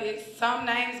 some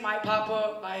names might pop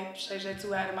up, like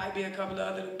ShayShay2Hott, it might be a couple of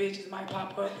other bitches might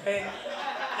pop up, but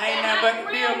ain't nothing but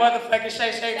the real motherfucking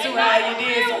ShayShay2Hott you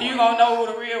did, so you gonna know who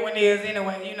the real one is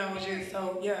anyway, you know, just,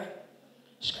 so, yeah.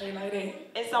 Straight like that.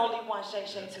 It's only one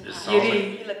ShayShay2Hott.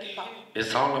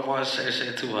 It's only one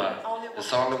ShayShay2Hott.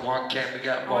 It's only one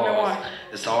CammyGotBarz.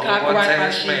 It's only one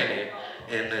TasMania.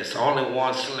 And it's only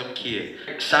one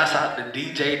SlimKia. Shouts out to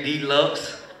DJ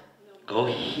Dluxe. Go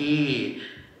ahead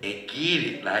and get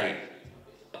it. Like,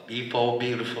 B4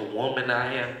 beautiful woman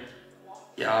out here.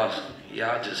 Y'all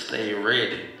just stay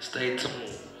ready. Stay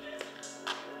tuned.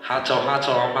 Huncho,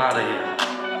 I'm out of here.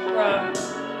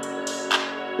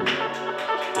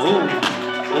 Ooh,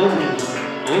 ooh, ooh,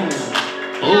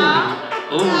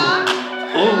 ooh, ooh,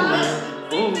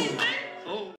 ooh.